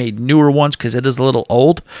 Maybe they've made newer ones because it is a little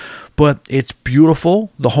old, but it's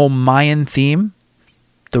beautiful. The whole Mayan theme,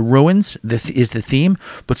 the ruins is the theme,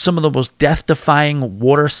 but some of the most death-defying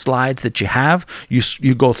water slides that you have,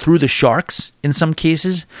 you go through the sharks in some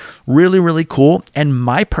cases. Really, really cool. And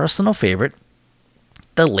my personal favorite,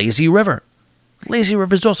 the Lazy River. Lazy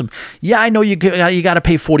River is awesome. Yeah, I know you got to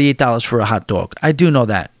pay $48 for a hot dog. I do know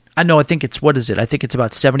that. I think it's, what is it? I think it's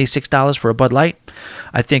about $76 for a Bud Light.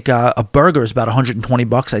 I think a burger is about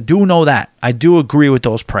 $120. I do know that. I do agree with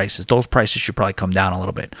those prices. Those prices should probably come down a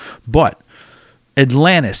little bit. But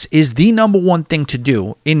Atlantis is the number one thing to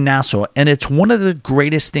do in Nassau, and it's one of the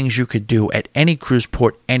greatest things you could do at any cruise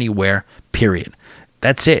port anywhere, period.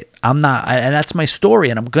 That's it. And that's my story,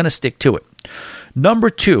 and I'm going to stick to it. Number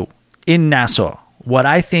 2. In Nassau, what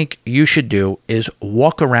I think you should do is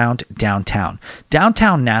walk around downtown.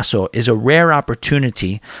 Downtown Nassau is a rare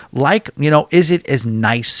opportunity. Like, is it as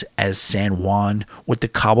nice as San Juan with the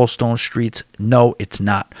cobblestone streets? No, it's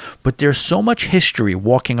not. But there's so much history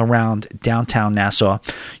walking around downtown Nassau.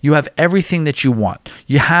 You have everything that you want.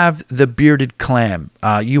 You have the bearded clam.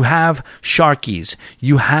 You have Sharkies.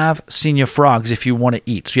 You have Senior Frogs if you want to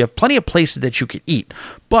eat. So you have plenty of places that you could eat.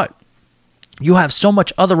 But you have so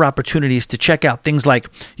much other opportunities to check out things like,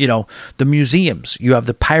 the museums. You have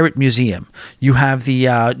the Pirate Museum. You have the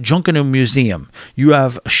Junkanoo Museum. You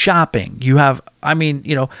have shopping. You have,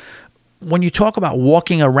 when you talk about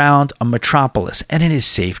walking around a metropolis, and it is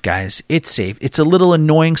safe, guys. It's safe. It's a little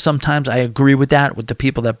annoying sometimes. I agree with that, with the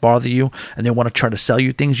people that bother you and they want to try to sell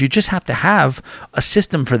you things. You just have to have a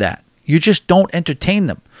system for that. You just don't entertain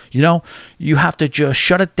them. You have to just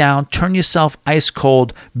shut it down, turn yourself ice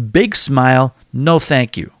cold, big smile, no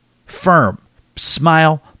thank you. Firm,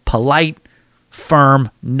 smile, polite, firm,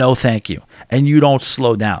 no thank you. And you don't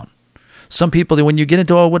slow down. Some people, when you get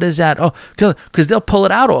into, what is that? Oh, because they'll pull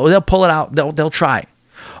it out, or they'll pull it out, they'll try.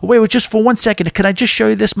 Oh, wait, just for 1 second, can I just show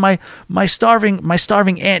you this? My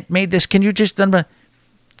starving aunt made this. Can you just, I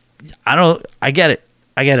get it.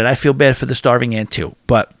 I feel bad for the starving ant too,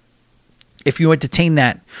 but if you entertain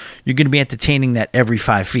that, you're going to be entertaining that every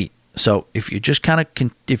 5 feet. So if you just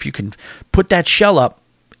if you can put that shell up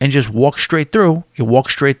and just walk straight through, you walk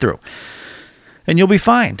straight through. And you'll be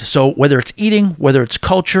fine. So whether it's eating, whether it's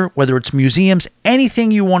culture, whether it's museums, anything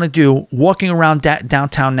you want to do, walking around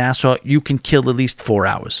downtown Nassau, you can kill at least 4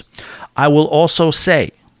 hours. I will also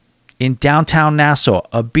say, in downtown Nassau,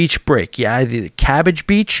 a beach break, either Cabbage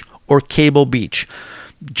Beach or Cable Beach.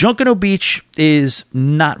 Junkanoo Beach is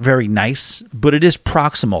not very nice, but it is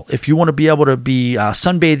proximal. If you want to be able to be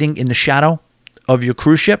sunbathing in the shadow of your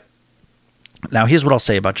cruise ship. Now, here's what I'll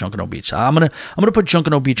say about Junkanoo Beach. I'm gonna put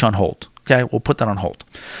Junkanoo Beach on hold. Okay, we'll put that on hold.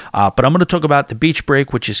 But I'm going to talk about the beach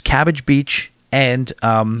break, which is Cabbage Beach and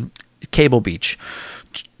Cable Beach.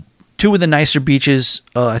 Two of the nicer beaches.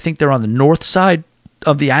 I think they're on the north side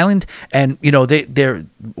of the island, and they're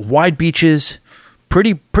wide beaches.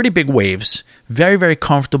 Pretty big waves, very, very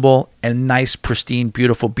comfortable and nice, pristine,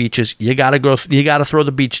 beautiful beaches. You gotta throw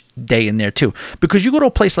the beach day in there too, because you go to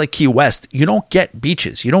a place like Key West, you don't get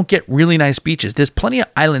beaches. You don't get really nice beaches. There's plenty of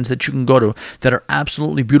islands that you can go to that are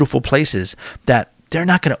absolutely beautiful places that they're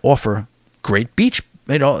not going to offer great beach.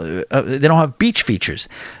 They don't have beach features,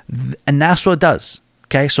 and Nassau does.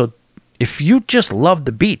 Okay, so if you just love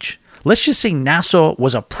the beach. Let's just say Nassau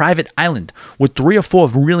was a private island with 3 or 4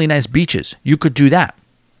 really nice beaches. You could do that.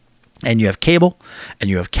 And you have Cable, and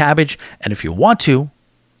you have Cabbage, and if you want to,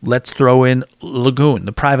 let's throw in Lagoon,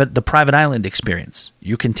 the private island experience.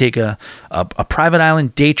 You can take a private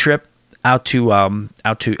island day trip out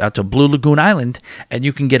to Blue Lagoon Island, and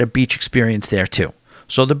you can get a beach experience there too.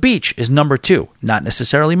 So the beach is number 2. Not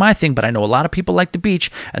necessarily my thing, but I know a lot of people like the beach,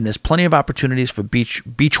 and there's plenty of opportunities for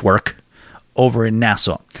beach work over in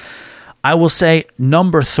Nassau. I will say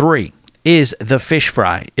number 3 is the fish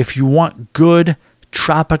fry. If you want good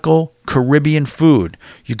tropical Caribbean food,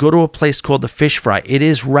 you go to a place called the Fish Fry. It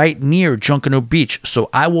is right near Junkanoo Beach, so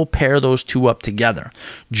I will pair those two up together.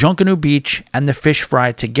 Junkanoo Beach and the Fish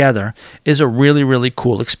Fry together is a really, really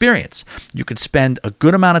cool experience. You could spend a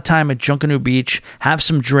good amount of time at Junkanoo Beach, have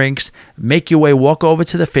some drinks, make your way, walk over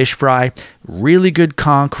to the Fish Fry, really good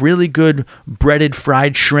conch, really good breaded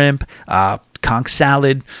fried shrimp, conch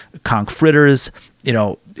salad, conch fritters.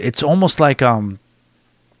 It's almost like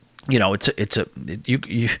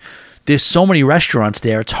there's so many restaurants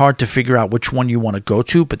there, it's hard to figure out which one you want to go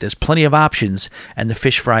to, but there's plenty of options, and the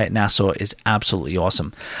Fish Fry at Nassau is absolutely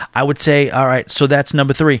awesome. I would say, all right, so that's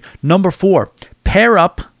number 3. Number 4, pair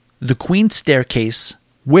up the Queen's Staircase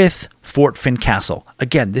with Fort Finn Castle.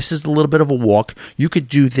 Again, this is a little bit of a walk. You could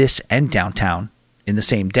do this and downtown in the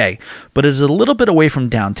same day, but it's a little bit away from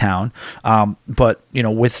downtown. But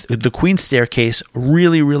with the Queen's Staircase,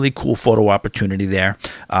 really, really cool photo opportunity there.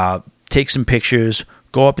 Take some pictures,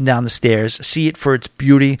 go up and down the stairs, see it for its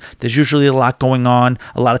beauty. There's usually a lot going on.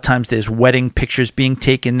 A lot of times there's wedding pictures being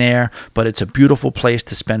taken there, but it's a beautiful place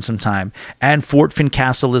to spend some time. And Fort Finn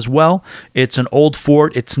Castle as well. It's an old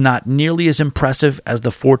fort. It's not nearly as impressive as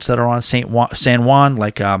the forts that are on San Juan,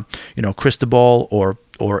 like Cristobal or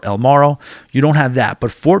El Morro. You don't have that,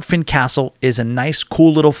 but Fort Finn Castle is a nice,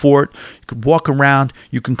 cool little fort. You could walk around,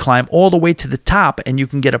 you can climb all the way to the top, and you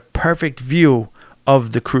can get a perfect view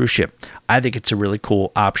of the cruise ship. I think it's a really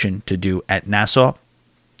cool option to do at Nassau.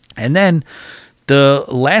 And then the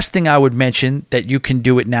last thing I would mention that you can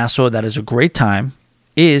do at Nassau that is a great time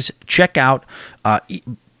is check out,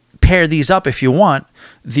 pair these up if you want,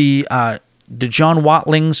 the the John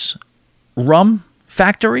Watling's rum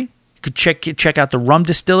factory. You could check out the rum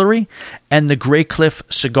distillery and the Grey Cliff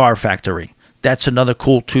cigar factory. That's another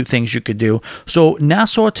cool 2 things you could do. So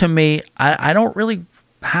Nassau, to me, I don't really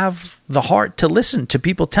have the heart to listen to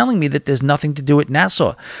people telling me that there's nothing to do at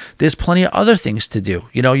Nassau. There's plenty of other things to do.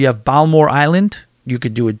 You know, you have Balmore Island. You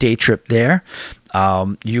could do a day trip there.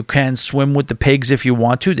 You can swim with the pigs if you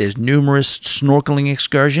want to. There's numerous snorkeling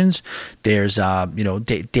excursions. There's,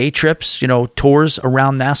 day trips, tours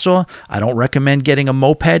around Nassau. I don't recommend getting a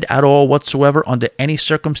moped at all whatsoever under any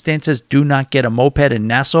circumstances. Do not get a moped in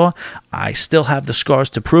Nassau. I still have the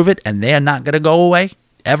scars to prove it, and they are not going to go away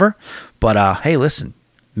ever. But, hey, listen.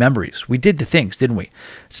 Memories. We did the things, didn't we?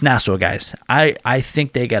 It's Nassau, guys. I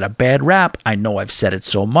think they got a bad rap. I know I've said it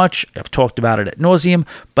so much. I've talked about it ad nauseum,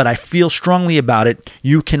 but I feel strongly about it.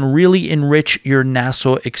 You can really enrich your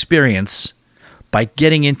Nassau experience by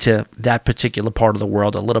getting into that particular part of the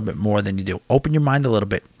world a little bit more than you do. Open your mind a little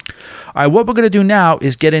bit. All right, what we're going to do now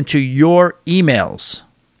is get into your emails.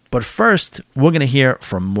 But first, we're going to hear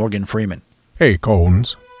from Morgan Freeman. Hey,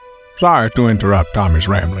 Cones. Sorry to interrupt Tommy's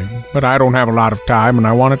rambling, but I don't have a lot of time and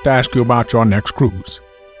I wanted to ask you about your next cruise.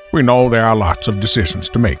 We know there are lots of decisions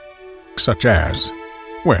to make, such as,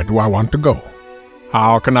 where do I want to go?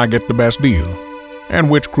 How can I get the best deal? And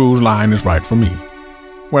which cruise line is right for me?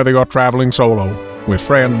 Whether you're traveling solo, with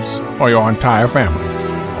friends, or your entire family,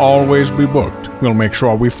 Always Be Booked will make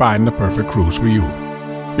sure we find the perfect cruise for you.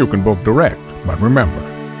 You can book direct, but remember,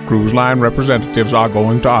 cruise line representatives are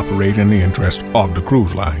going to operate in the interest of the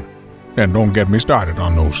cruise line. And don't get me started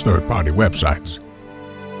on those third-party websites.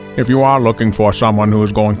 If you are looking for someone who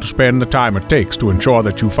is going to spend the time it takes to ensure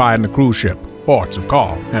that you find the cruise ship, ports of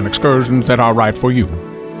call, and excursions that are right for you,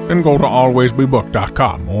 then go to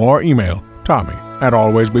alwaysbebooked.com or email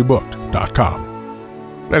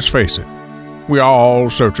tommy@alwaysbebooked.com. Let's face it, we are all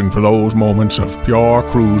searching for those moments of pure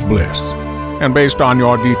cruise bliss. And based on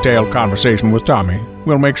your detailed conversation with Tommy,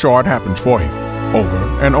 we'll make sure it happens for you,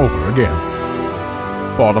 over and over again.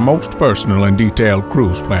 For the most personal and detailed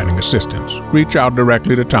cruise planning assistance, reach out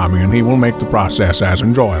directly to Tommy and he will make the process as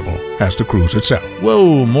enjoyable as the cruise itself.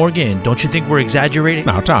 Whoa, Morgan, don't you think we're exaggerating?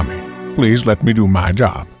 Now, Tommy, please let me do my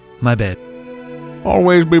job. My bad.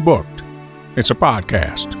 Always Be Booked. It's a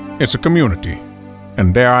podcast. It's a community.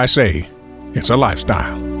 And dare I say, it's a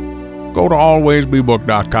lifestyle. Go to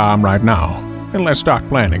alwaysbebooked.com right now and let's start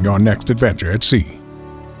planning your next adventure at sea.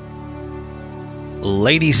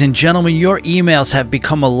 Ladies and gentlemen, your emails have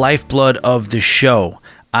become a lifeblood of the show.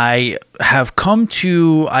 I have come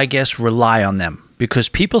to, I guess, rely on them because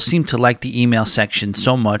people seem to like the email section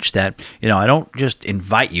so much that, I don't just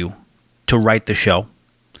invite you to write the show.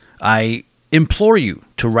 I implore you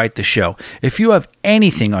to write the show. If you have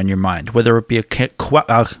anything on your mind, whether it be a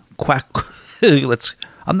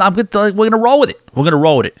we're going to roll with it. We're going to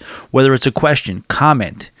roll with it. Whether it's a question,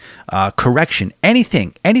 comment, correction,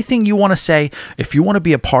 anything you want to say, if you want to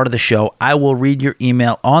be a part of the show, I will read your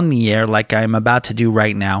email on the air like I'm about to do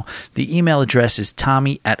right now. The email address is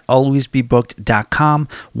tommy@alwaysbebooked.com.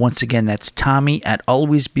 Once again, that's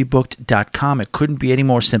tommy@alwaysbebooked.com. It couldn't be any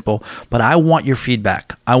more simple, but I want your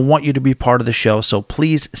feedback. I want you to be part of the show, so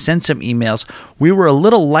please send some emails. We were a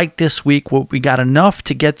little light this week. We got enough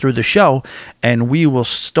to get through the show, and we will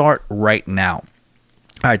start right now.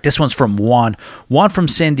 All right, this one's from Juan. Juan from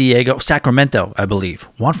Sacramento, I believe.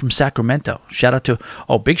 Juan from Sacramento. Big shout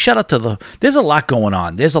out to there's a lot going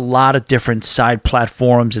on. There's a lot of different side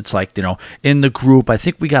platforms. It's like, in the group, I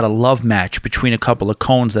think we got a love match between a couple of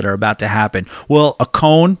cones that are about to happen. Well, a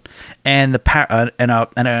cone and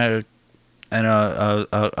a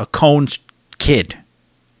cone's kid,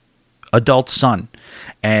 adult son.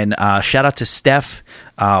 And shout out to Steph.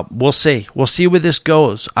 We'll see where this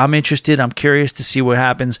goes. I'm interested. I'm curious to see what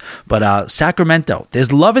happens. But Sacramento,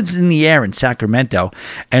 there's love is in the air in Sacramento.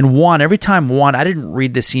 And Juan, I didn't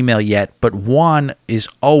read this email yet, but Juan is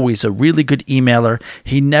always a really good emailer.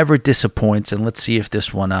 He never disappoints. And let's see if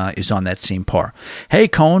this one is on that same par. Hey,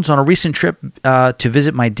 Cones, on a recent trip to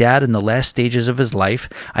visit my dad in the last stages of his life,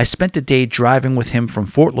 I spent a day driving with him from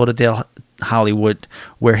Fort Lauderdale, Hollywood,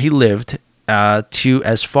 where he lived, to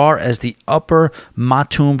as far as the upper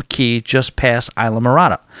Matumbe Key just past Isla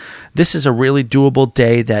Morada. This is a really doable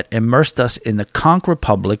day that immersed us in the Conch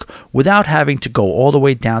Republic without having to go all the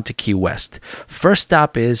way down to Key West. First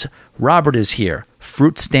stop is Robert is Here,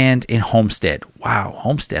 fruit stand in Homestead. Wow,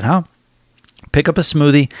 Homestead, huh? Pick up a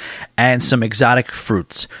smoothie and some exotic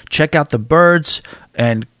fruits. Check out the birds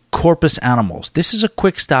and Corpus Animals. This is a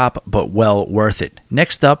quick stop, but well worth it.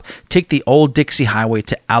 Next up, take the Old Dixie Highway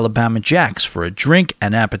to Alabama Jack's for a drink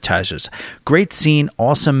and appetizers. Great scene,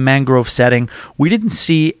 awesome mangrove setting. We didn't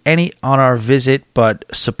see any on our visit, but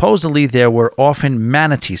supposedly there were often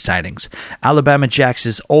manatee sightings. Alabama Jack's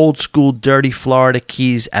is old school, dirty Florida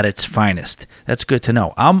Keys at its finest. That's good to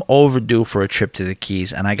know. I'm overdue for a trip to the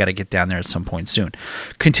Keys, and I got to get down there at some point soon.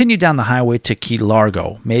 Continue down the highway to Key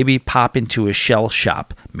Largo. Maybe pop into a shell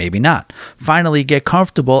shop. Maybe not. Finally, get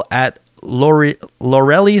comfortable at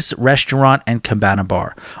Laurelli's Restaurant and Cabana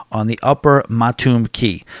Bar on the Upper Mattoon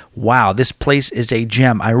Key. Wow, this place is a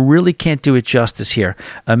gem. I really can't do it justice here.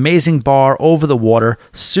 Amazing bar over the water,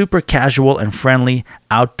 super casual and friendly,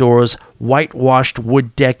 outdoors, whitewashed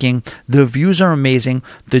wood decking. The views are amazing.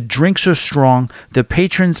 The drinks are strong. The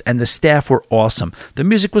patrons and the staff were awesome. The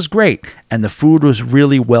music was great, and the food was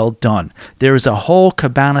really well done. There is a whole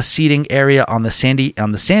cabana seating area on a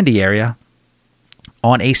sandy area.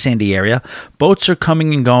 Boats are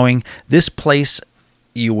coming and going. This place,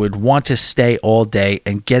 you would want to stay all day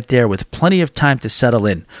and get there with plenty of time to settle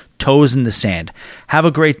in. Toes in the sand. Have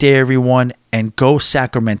a great day, everyone, and go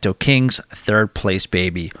Sacramento Kings. Third place,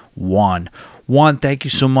 baby. Juan, thank you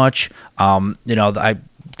so much. I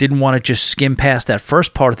didn't want to just skim past that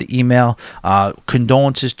first part of the email.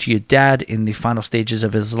 Condolences to your dad in the final stages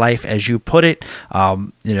of his life, as you put it.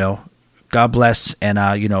 God bless,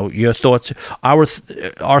 and your thoughts. Our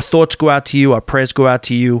thoughts go out to you. Our prayers go out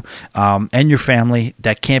to you and your family.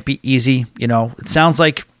 That can't be easy. It sounds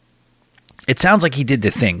like he did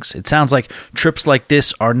the things. It sounds like trips like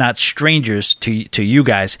this are not strangers to you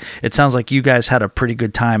guys. It sounds like you guys had a pretty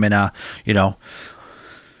good time, and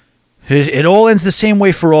It all ends the same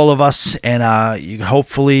way for all of us, and you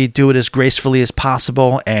hopefully do it as gracefully as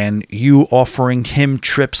possible. And you offering him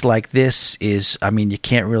trips like this is, you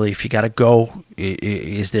can't really, if you got to go,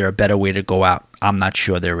 is there a better way to go out? I'm not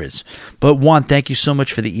sure there is. But Juan, thank you so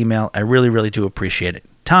much for the email. I really, really do appreciate it.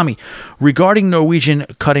 Tommy, regarding Norwegian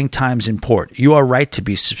cutting times in port, you are right to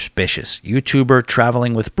be suspicious. YouTuber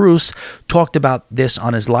Traveling with Bruce talked about this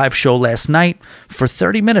on his live show last night for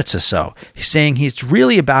 30 minutes or so. He's saying he's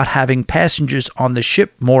really about having passengers on the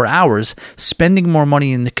ship more hours, spending more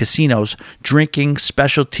money in the casinos, drinking,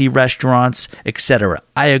 specialty restaurants, etc.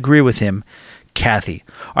 I agree with him. Kathy.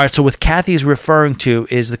 All right, so what Kathy's referring to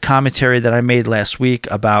is the commentary that I made last week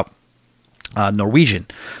about Norwegian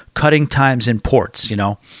cutting times in ports.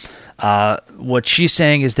 What she's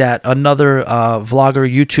saying is that another vlogger,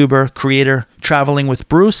 YouTuber, creator, Traveling with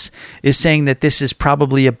Bruce, is saying that this is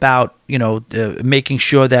probably about making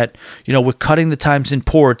sure that we're cutting the times in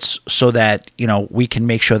ports so that we can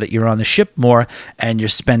make sure that you're on the ship more and you're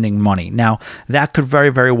spending money. Now that could very,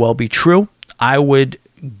 very well be true. I would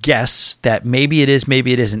guess that maybe it is,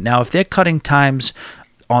 maybe it isn't. Now, if they're cutting times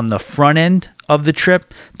on the front end of the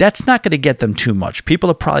trip, that's not going to get them too much.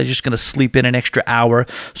 People are probably just going to sleep in an extra hour.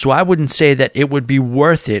 So I wouldn't say that it would be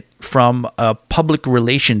worth it from a public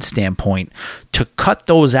relations standpoint to cut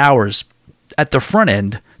those hours at the front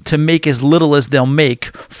end to make as little as they'll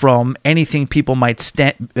make from anything people might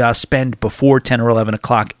spend before 10 or 11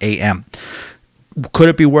 o'clock a.m. Could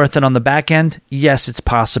it be worth it on the back end? Yes, it's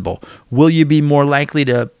possible. Will you be more likely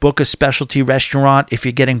to book a specialty restaurant if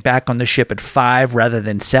you're getting back on the ship at 5 rather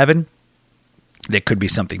than 7? There could be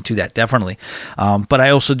something to that, definitely. But I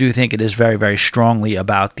also do think it is very, very strongly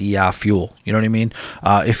about the fuel. You know what I mean?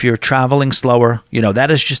 If you're traveling slower, that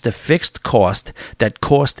is just a fixed cost that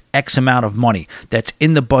costs X amount of money. That's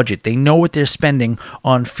in the budget. They know what they're spending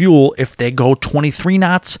on fuel if they go 23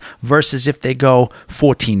 knots versus if they go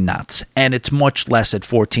 14 knots. And it's much less at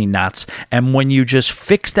 14 knots. And when you just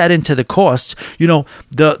fix that into the costs,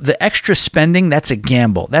 the extra spending, that's a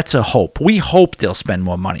gamble. That's a hope. We hope they'll spend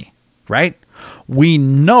more money, right? We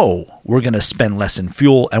know we're going to spend less in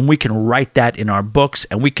fuel, and we can write that in our books,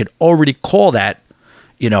 and we could already call that,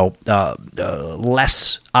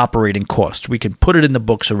 less operating costs. We can put it in the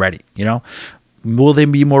books already, Will there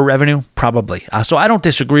be more revenue? Probably. So I don't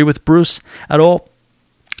disagree with Bruce at all,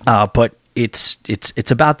 but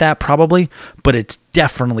it's about that probably, but it's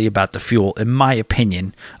definitely about the fuel, in my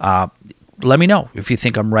opinion. Let me know if you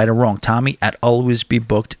think I'm right or wrong. Tommy at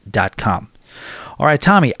alwaysbebooked.com. All right,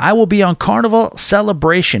 Tommy, I will be on Carnival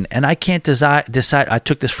Celebration, and I can't decide. I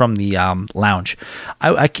took this from the lounge.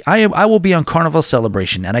 I will be on Carnival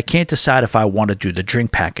Celebration, and I can't decide if I want to do the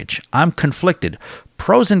drink package. I'm conflicted.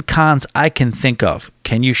 Pros and cons I can think of.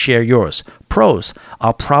 Can you share yours? Pros,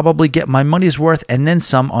 I'll probably get my money's worth and then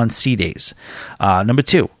some on sea days. Number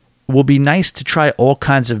 2, it will be nice to try all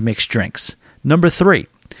kinds of mixed drinks. Number 3,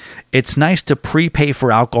 It's nice to prepay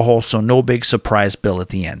for alcohol, so no big surprise bill at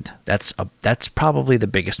the end. That's probably the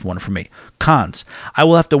biggest one for me. Cons: I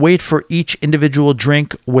will have to wait for each individual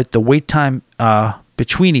drink with the wait time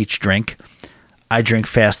between each drink. I drink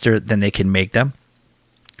faster than they can make them.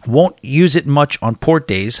 Won't use it much on port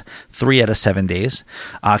days, 3 out of 7 days.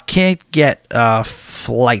 Can't get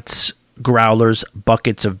flights, growlers,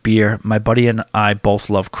 buckets of beer. My buddy and I both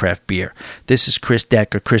love craft beer. This is Chris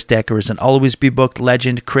Decker. Chris Decker is an Always Be Booked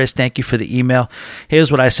legend. Chris, thank you for the email.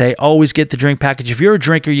 Here's what I say. Always get the drink package. If you're a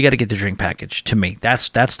drinker, you got to get the drink package. To me, that's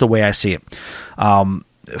the way I see it.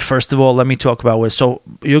 First of all, let me talk about what. So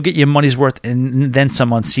you'll get your money's worth and then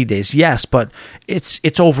some on C days. Yes, but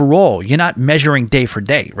it's overall. You're not measuring day for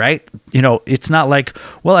day, right? You know, it's not like,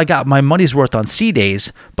 well, I got my money's worth on C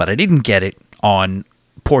days, but I didn't get it on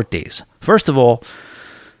port days. First of all,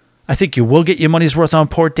 I think you will get your money's worth on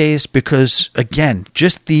port days because, again,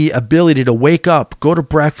 just the ability to wake up, go to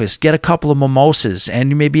breakfast, get a couple of mimosas,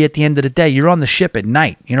 and maybe at the end of the day, you're on the ship at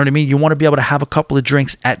night. You know what I mean? You want to be able to have a couple of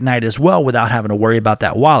drinks at night as well without having to worry about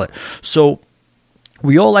that wallet. So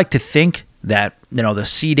we all like to think that, you know, the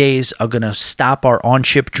C days are going to stop our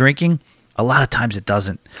on-ship drinking. A lot of times it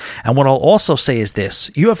doesn't. And what I'll also say is this.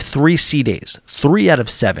 You have 3 C days, 3 out of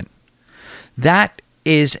 7. That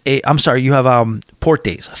is you have port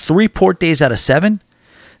days. 3 port days out of 7,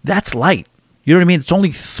 that's light. You know what I mean? It's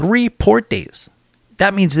only 3 port days.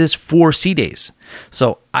 That means there's 4 C days.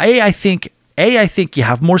 So I think you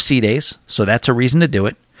have more C days, so that's a reason to do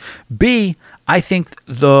it. B, I think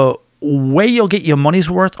the way you'll get your money's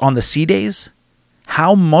worth on the C days,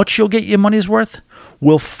 how much you'll get your money's worth,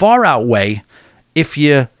 will far outweigh if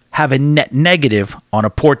you have a net negative on a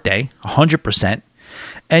port day, 100%.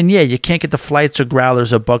 And yeah, you can't get the flights or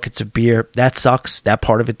growlers or buckets of beer. That sucks. That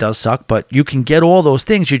part of it does suck. But you can get all those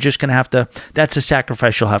things. You're just going to have to, that's a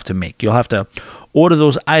sacrifice you'll have to make. You'll have to order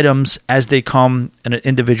those items as they come on an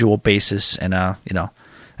individual basis. And, you know,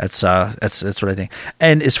 that's what I think.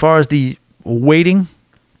 And as far as the waiting,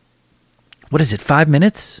 what is it, 5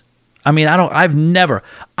 minutes? I mean, I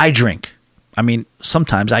drink. I mean,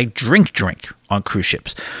 sometimes I drink on cruise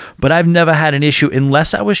ships, but I've never had an issue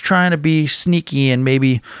unless I was trying to be sneaky and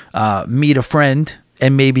maybe meet a friend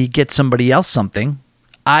and maybe get somebody else something.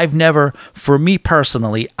 For me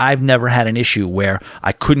personally, I've never had an issue where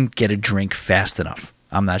I couldn't get a drink fast enough.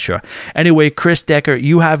 I'm not sure. Anyway, Chris Decker,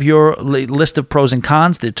 you have your list of pros and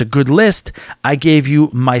cons. It's a good list. I gave you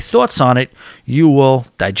my thoughts on it. You will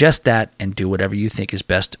digest that and do whatever you think is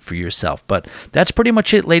best for yourself. But that's pretty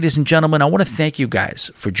much it, ladies and gentlemen. I want to thank you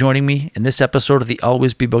guys for joining me in this episode of the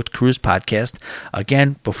Always Be Booked Cruise podcast.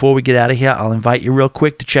 Again, before we get out of here, I'll invite you real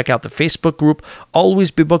quick to check out the Facebook group,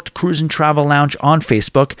 Always Be Booked Cruise and Travel Lounge on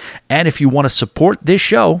Facebook. And if you want to support this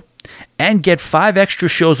show and get 5 extra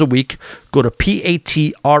shows a week, go to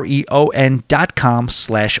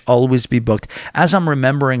patreon.com/alwaysbebooked. As I'm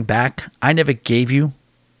remembering back, I never gave you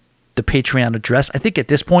the Patreon address. I think at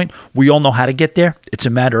this point, we all know how to get there. It's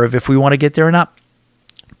a matter of if we want to get there or not.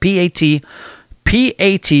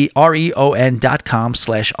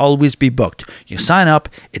 patreon.com/alwaysbebooked. You sign up.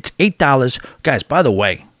 It's $8. Guys, by the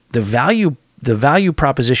way, the value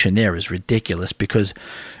proposition there is ridiculous because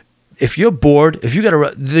if you're bored, if you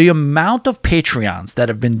got the amount of Patreons that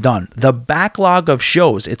have been done, the backlog of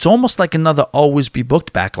shows, it's almost like another Always Be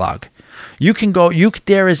Booked backlog. You can go,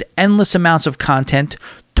 there is endless amounts of content,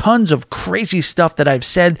 tons of crazy stuff that I've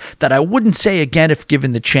said that I wouldn't say again if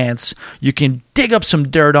given the chance. You can dig up some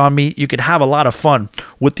dirt on me. You could have a lot of fun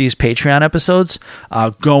with these Patreon episodes,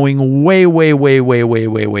 going way, way, way, way, way,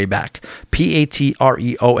 way, way back.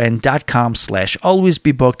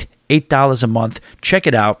 patreon.com/alwaysbebooked, $8 a month. Check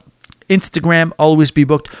it out. Instagram, Always Be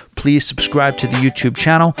Booked. Please subscribe to the YouTube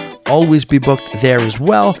channel, Always Be Booked there as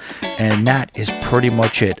well. And that is pretty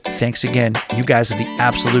much it. Thanks again. You guys are the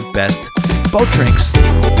absolute best. Boat drinks.